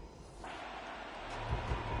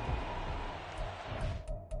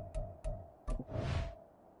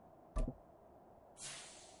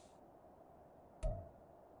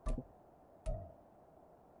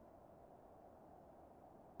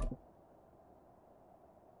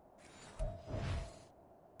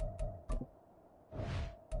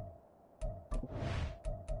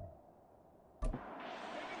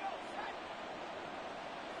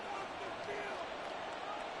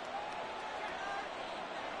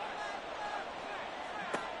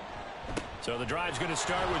 So the drive's going to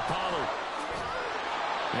start with Pollard.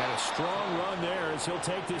 And a strong run there as he'll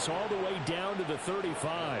take this all the way down to the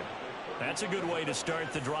 35. That's a good way to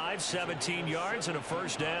start the drive. 17 yards and a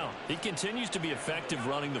first down. He continues to be effective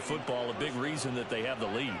running the football, a big reason that they have the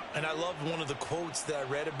lead. And I love one of the quotes that I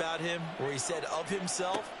read about him where he said of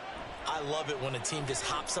himself, "I love it when a team just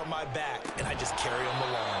hops on my back and I just carry them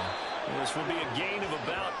along." This will be a gain of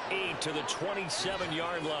about 8 to the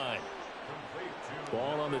 27-yard line.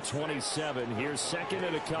 Ball on the 27. Here's 2nd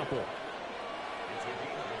and a couple.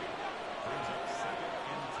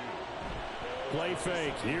 Play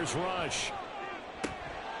fake. Here's Rush.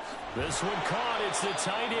 This one caught. It's the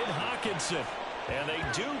tight end, Hawkinson. And they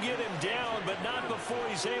do get him down, but not before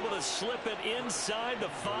he's able to slip it inside the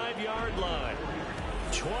 5-yard line.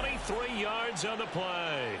 23 yards on the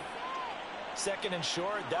play. Second and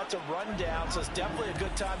short, that's a rundown, so it's definitely a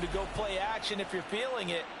good time to go play action if you're feeling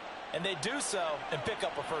it. And they do so and pick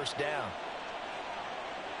up a first down.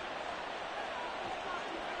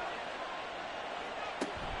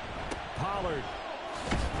 Pollard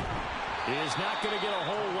is not going to get a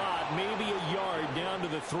whole lot, maybe a yard down to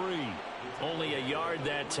the 3. Only a yard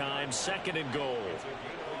that time, second and goal.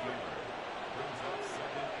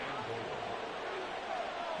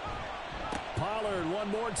 Pollard one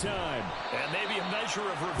more time. And maybe a measure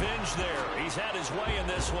of revenge there. He's had his way in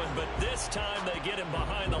this one, but this time they get him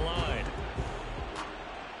behind the line.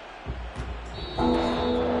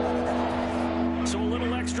 So a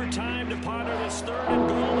little extra time to ponder this third and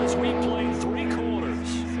goal as we play 3 quarters.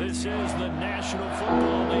 This is the National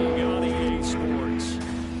Football League on EA Sports.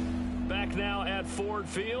 Back now at Ford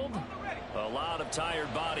Field. A lot of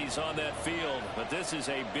tired bodies on that field, but this is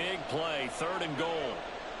a big play, third and goal.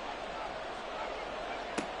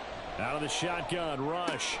 Out of the shotgun,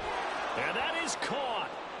 rush. And that is caught.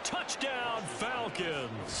 Touchdown,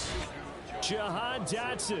 Falcons. Jahan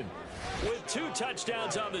Dotson with 2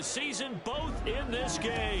 touchdowns on the season, both in this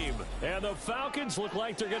game. And the Falcons look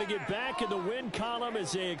like they're going to get back in the win column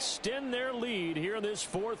as they extend their lead here in this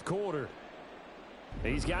fourth quarter.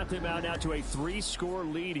 He's got them out now to a 3-score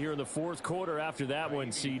lead here in the fourth quarter after that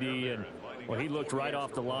one, CD. And, well, he looked right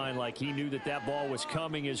off the line like he knew that that ball was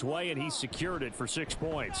coming his way, and he secured it for 6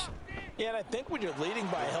 points. Yeah, and I think when you're leading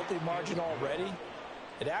by a healthy margin already,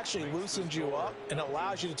 it actually loosens you up and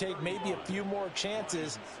allows you to take maybe a few more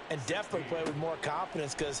chances and definitely play with more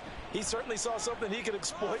confidence, because he certainly saw something he could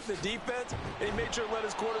exploit in the defense, and he made sure to let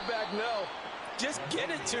his quarterback know, just get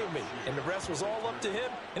it to me. And the rest was all up to him,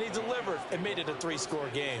 and he delivered and made it a 3-score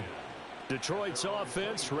game. Detroit's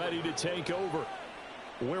offense ready to take over.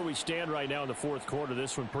 Where we stand right now in the fourth quarter,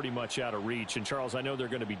 this one pretty much out of reach. And, Charles, I know they're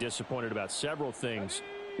going to be disappointed about several things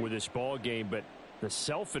with this ball game, but the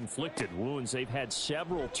self-inflicted wounds, they've had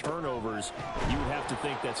several turnovers. You would have to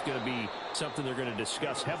think that's going to be something they're going to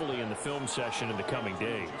discuss heavily in the film session in the coming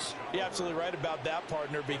days. You're absolutely right about that,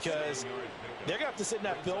 partner, because they're going to have to sit in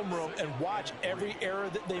that film room and watch every error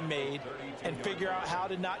that they made and figure out how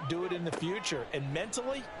to not do it in the future. And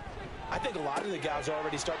mentally, I think a lot of the guys are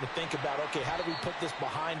already starting to think about, okay, how do we put this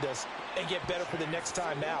behind us and get better for the next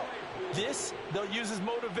time out? This, they'll use as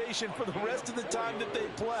motivation for the rest of the time that they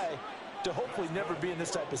play to hopefully never be in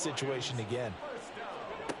this type of situation again.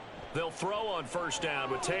 They'll throw on first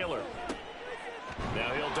down with Taylor.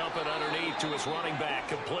 Now he'll dump it underneath to his running back,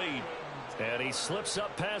 complete. And he slips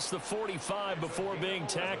up past the 45 before being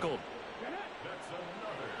tackled.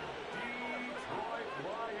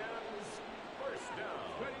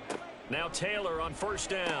 Now Taylor on first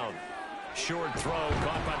down. Short throw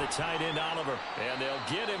caught by the tight end Oliver. And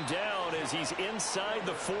they'll get him down as he's inside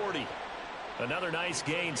the 40. Another nice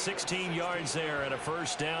gain, 16 yards there and a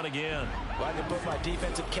first down again. Well, I can put my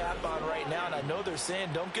defensive cap on right now, and I know they're saying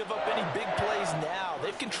don't give up any big plays now.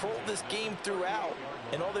 They've controlled this game throughout,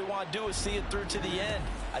 and all they want to do is see it through to the end.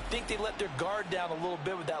 I think they let their guard down a little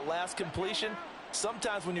bit with that last completion.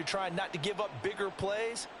 Sometimes when you're trying not to give up bigger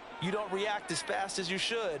plays, you don't react as fast as you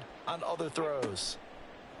should on other throws.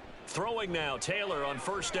 Throwing now, Taylor on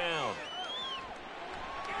first down.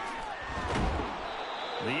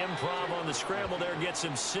 The improv on the scramble there gets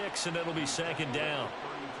him 6, and it'll be second down.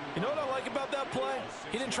 You know what I like about that play?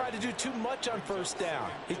 He didn't try to do too much on first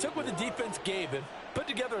down. He took what the defense gave him, put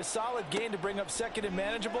together a solid gain to bring up second and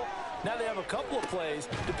manageable. Now they have a couple of plays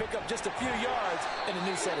to pick up just a few yards and a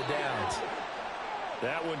new set of downs.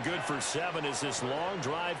 That one good for 7 as this long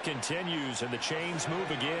drive continues and the chains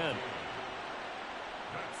move again.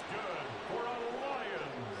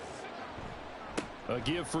 A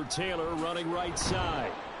give for Taylor running right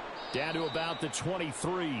side. Down to about the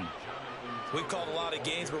 23. We've called a lot of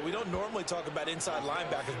games, but we don't normally talk about inside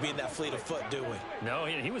linebackers being that fleet of foot, do we? No,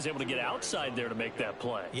 he was able to get outside there to make that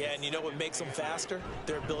play. Yeah, and you know what makes them faster?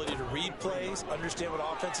 Their ability to read plays, understand what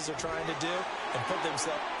offenses are trying to do, and put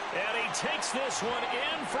themselves. And he takes this one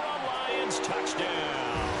in for a Lions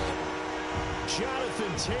touchdown.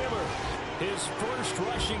 Jonathan Taylor, his first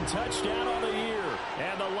rushing touchdown on the year.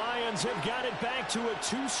 And the Lions have got it back to a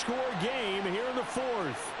 2-score game here in the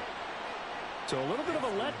fourth. So a little bit of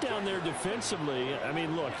a letdown there defensively. I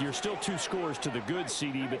mean, look, you're still 2 scores to the good,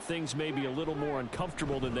 CD, but things may be a little more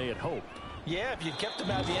uncomfortable than they had hoped. Yeah, if you kept them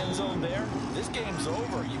out of the end zone there, this game's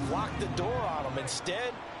over. You've locked the door on them.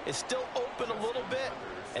 Instead, it's still open a little bit,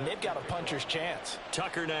 and they've got a puncher's chance.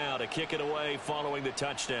 Tucker now to kick it away following the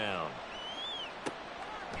touchdown.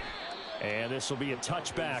 And this will be a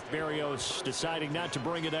touchback. Berrios deciding not to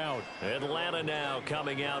bring it out. Atlanta now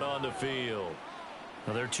coming out on the field.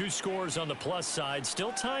 Well, there are 2 scores on the plus side.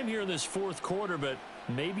 Still time here in this fourth quarter, but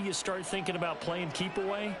maybe you start thinking about playing keep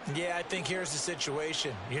away? Yeah, I think here's the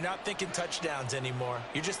situation. You're not thinking touchdowns anymore.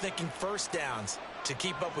 You're just thinking first downs. To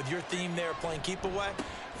keep up with your theme there playing keep away,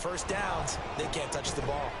 first downs, they can't touch the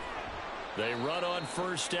ball. They run on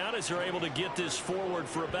first down as they're able to get this forward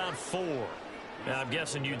for about 4. Now, I'm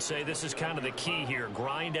guessing you'd say this is kind of the key here.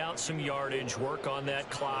 Grind out some yardage, work on that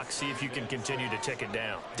clock, see if you can continue to tick it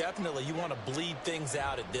down. Definitely, you want to bleed things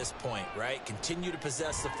out at this point, right? Continue to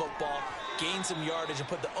possess the football, gain some yardage, and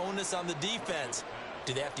put the onus on the defense.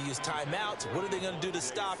 Do they have to use timeouts? What are they going to do to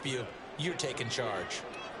stop you? You're taking charge.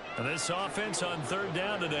 And this offense on third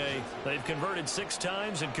down today, they've converted 6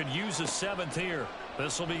 times and could use a 7th here.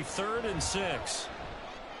 This will be 3rd and 6.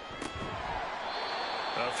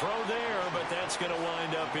 A throw there, but that's going to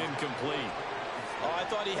wind up incomplete. Oh, I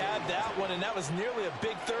thought he had that one, and that was nearly a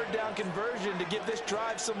big third down conversion to give this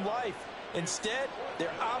drive some life. Instead,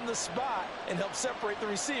 they're on the spot and help separate the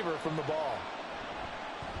receiver from the ball.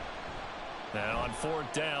 Now on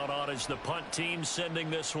 4th down, on is the punt team sending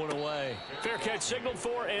this one away. Fair catch signaled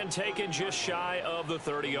for and taken just shy of the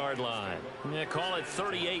 30-yard line. Yeah, call it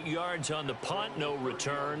 38 yards on the punt, no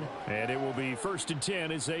return. And it will be 1st and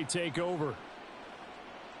 10 as they take over.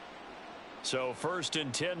 So 1st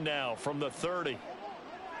and 10 now from the 30.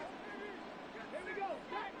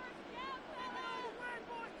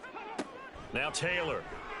 Now Taylor.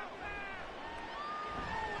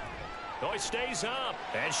 Oh, he stays up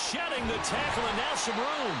and shedding the tackle, and now some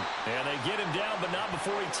room. And they get him down, but not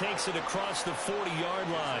before he takes it across the 40-yard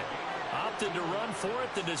line. Opted to run for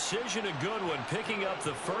it. The decision a good one. Picking up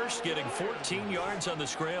the first, getting 14 yards on the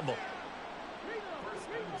scramble.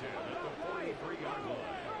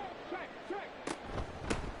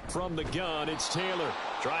 From the gun, it's Taylor.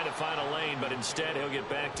 Trying to find a lane, but instead he'll get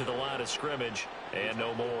back to the line of scrimmage and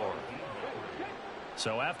no more.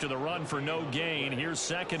 So after the run for no gain, here's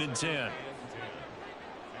 2nd and 10. At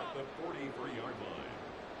the 43-yard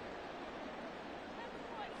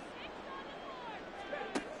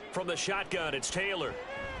line. From the shotgun, it's Taylor.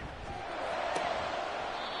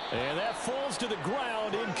 And that falls to the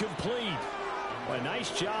ground, incomplete. A nice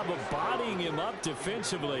job of bodying him up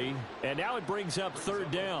defensively. And now it brings up 3rd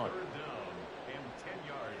down. And 10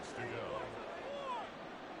 yards to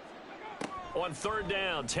go. On 3rd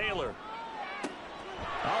down, Taylor.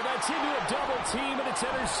 Oh, that's into a double team, and it's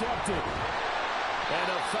intercepted. And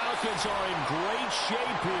the Falcons are in great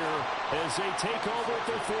shape here as they take over at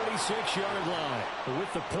their 46-yard line.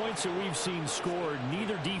 With the points that we've seen scored,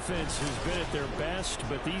 neither defense has been at their best,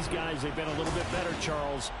 but these guys, they've been a little bit better,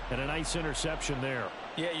 Charles, and a nice interception there.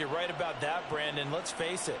 Yeah, you're right about that, Brandon. Let's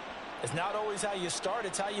face it. It's not always how you start,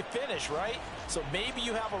 it's how you finish, right? So maybe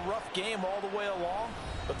you have a rough game all the way along,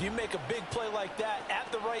 but if you make a big play like that at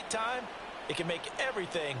the right time, it can make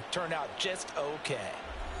everything turn out just okay.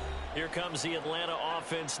 Here comes the Atlanta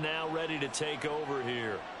offense now ready to take over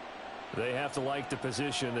here. They have to like the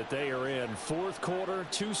position that they are in. 4th quarter,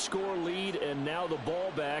 2-score lead, and now the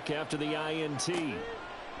ball back after the INT.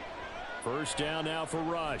 1st down now for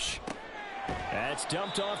Rush. That's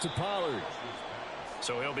dumped off to Pollard.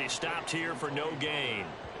 So he'll be stopped here for no gain,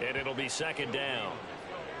 and it'll be 2nd down.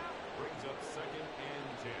 Brings up 2nd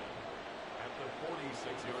and 10 at the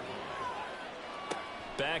 46-yard line.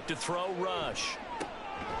 Back to throw, Rush.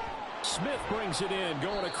 Smith brings it in,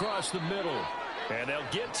 going across the middle. And they'll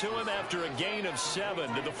get to him after a gain of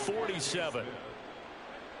 7 to the 47.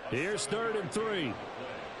 Here's 3rd and 3.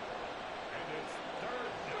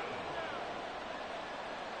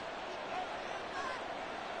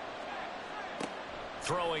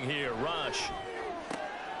 Throwing here, Rush.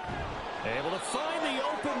 Able to find the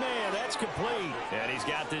open man. That's complete. And he's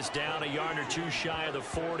got this down a yard or 2 shy of the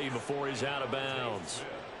 40 before he's out of bounds.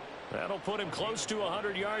 That'll put him close to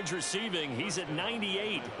 100 yards receiving. He's at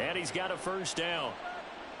 98, and he's got a 1st down.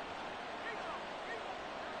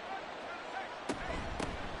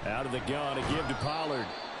 Out of the gun, a give to Pollard.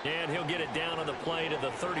 And he'll get it down on the play to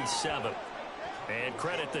the 37. And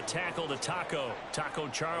credit the tackle to Taco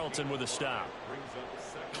Charlton with a stop.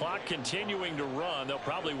 Clock continuing to run. They'll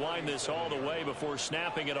probably wind this all the way before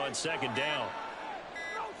snapping it on 2nd down.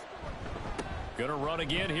 Gonna run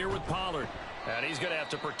again here with Pollard. And he's going to have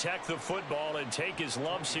to protect the football and take his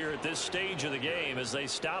lumps here at this stage of the game as they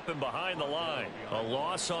stop him behind the line. A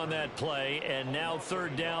loss on that play, and now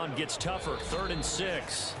 3rd down gets tougher. 3rd and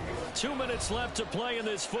 6. 2 minutes left to play in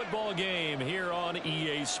this football game here on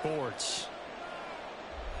EA Sports.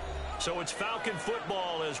 So it's Falcon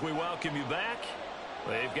football as we welcome you back.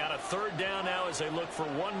 They've got a third down now as they look for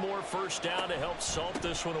one more first down to help salt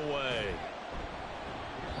this one away.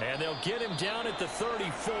 And they'll get him down at the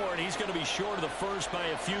 34, and he's going to be short of the first by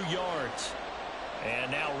a few yards. And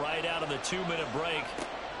now right out of the 2-minute break,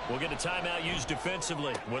 we'll get a timeout used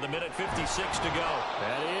defensively with 1:56 to go.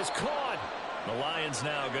 That is caught. The Lions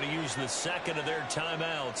now going to use the second of their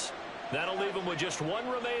timeouts. That'll leave them with just one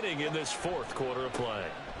remaining in this fourth quarter of play.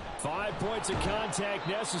 5 points of contact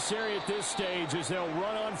necessary at this stage as they'll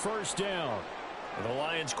run on first down. And the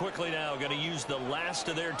Lions quickly now going to use the last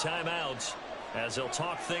of their timeouts as they'll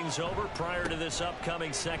talk things over prior to this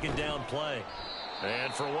upcoming second down play.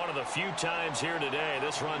 And for one of the few times here today,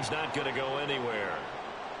 this run's not going to go anywhere.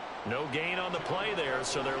 No gain on the play there,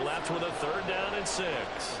 so they're left with a third down and 6.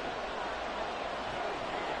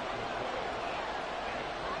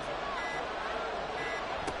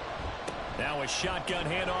 Now a shotgun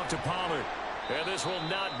handoff to Pollard. And this will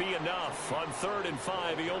not be enough. On 3rd and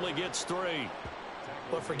 5, he only gets 3.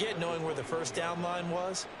 But forget knowing where the first down line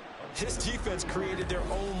was. This defense created their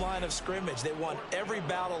own line of scrimmage. They won every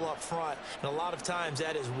battle up front, and a lot of times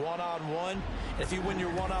that is one-on-one. And if you win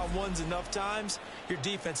your one-on-ones enough times, your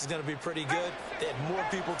defense is going to be pretty good. They had more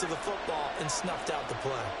people to the football and snuffed out the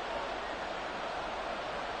play.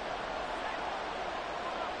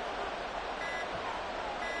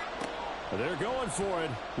 They're going for it.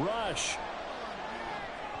 Rush.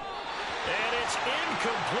 And it's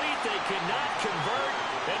incomplete. They cannot convert,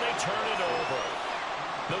 and they turn it over.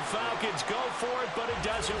 The Falcons go for it, but it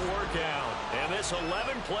doesn't work out. And this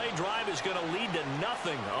 11-play drive is going to lead to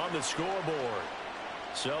nothing on the scoreboard.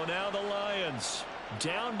 So now the Lions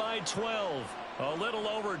down by 12. A little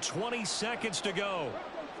over 20 seconds to go.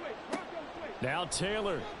 Now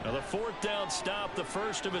Taylor. Now the fourth down stop, the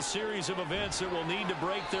first of a series of events that will need to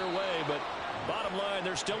break their way. But bottom line,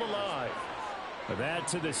 they're still alive. That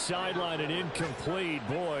to the sideline and incomplete.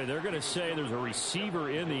 Boy, they're going to say there's a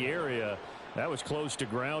receiver in the area. That was close to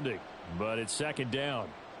grounding, but it's second down.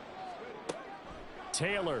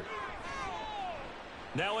 Taylor.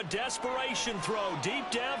 Now a desperation throw deep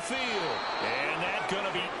downfield. And that's going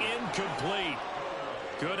to be incomplete.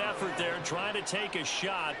 Good effort there trying to take a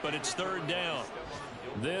shot, but it's third down.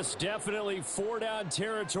 This definitely 4-down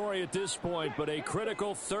territory at this point, but a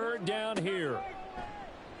critical third down here.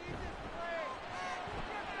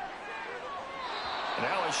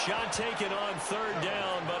 Now a shot taken on third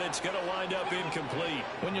down, but it's going to wind up incomplete.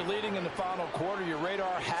 When you're leading in the final quarter, your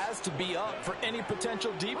radar has to be up for any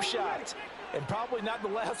potential deep shots. And probably not the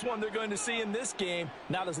last one they're going to see in this game,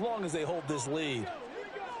 not as long as they hold this lead.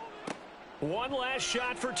 One last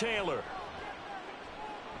shot for Taylor.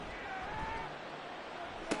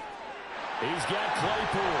 He's got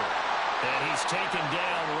Claypool. And he's taken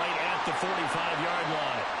down right at the 45-yard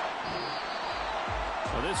line.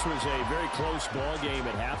 Well, this was a very close ball game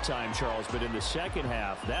at halftime, Charles, but in the second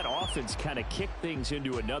half, that offense kind of kicked things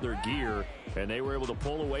into another gear, and they were able to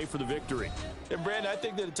pull away for the victory. And, Brandon, I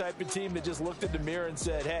think they're the type of team that just looked in the mirror and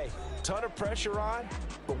said, hey, ton of pressure on,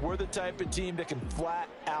 but we're the type of team that can flat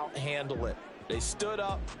out handle it. They stood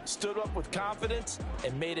up with confidence,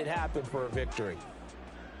 and made it happen for a victory.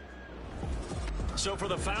 So for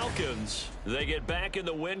the Falcons, they get back in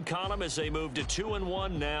the win column as they move to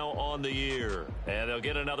 2-1 now on the year. And they'll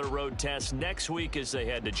get another road test next week as they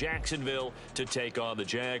head to Jacksonville to take on the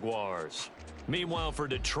Jaguars. Meanwhile, for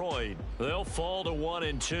Detroit, they'll fall to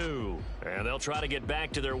 1-2. And they'll try to get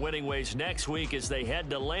back to their winning ways next week as they head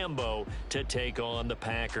to Lambeau to take on the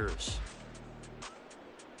Packers.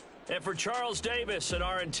 And for Charles Davis and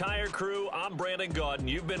our entire crew, I'm Brandon Gaudin.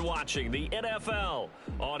 You've been watching the NFL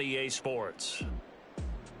on EA Sports.